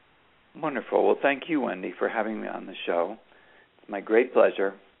show. Wonderful. Well, thank you, Wendy, for having me on the show. It's my great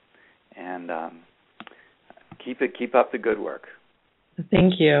pleasure, and keep up the good work.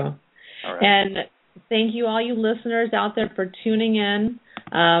 Thank you. All right. And thank you, all you listeners out there, for tuning in.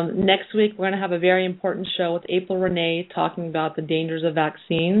 Next week, we're going to have a very important show with April Renee talking about the dangers of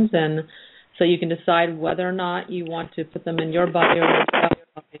vaccines, and so you can decide whether or not you want to put them in your body or your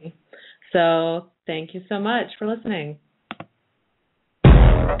body. So thank you so much for listening.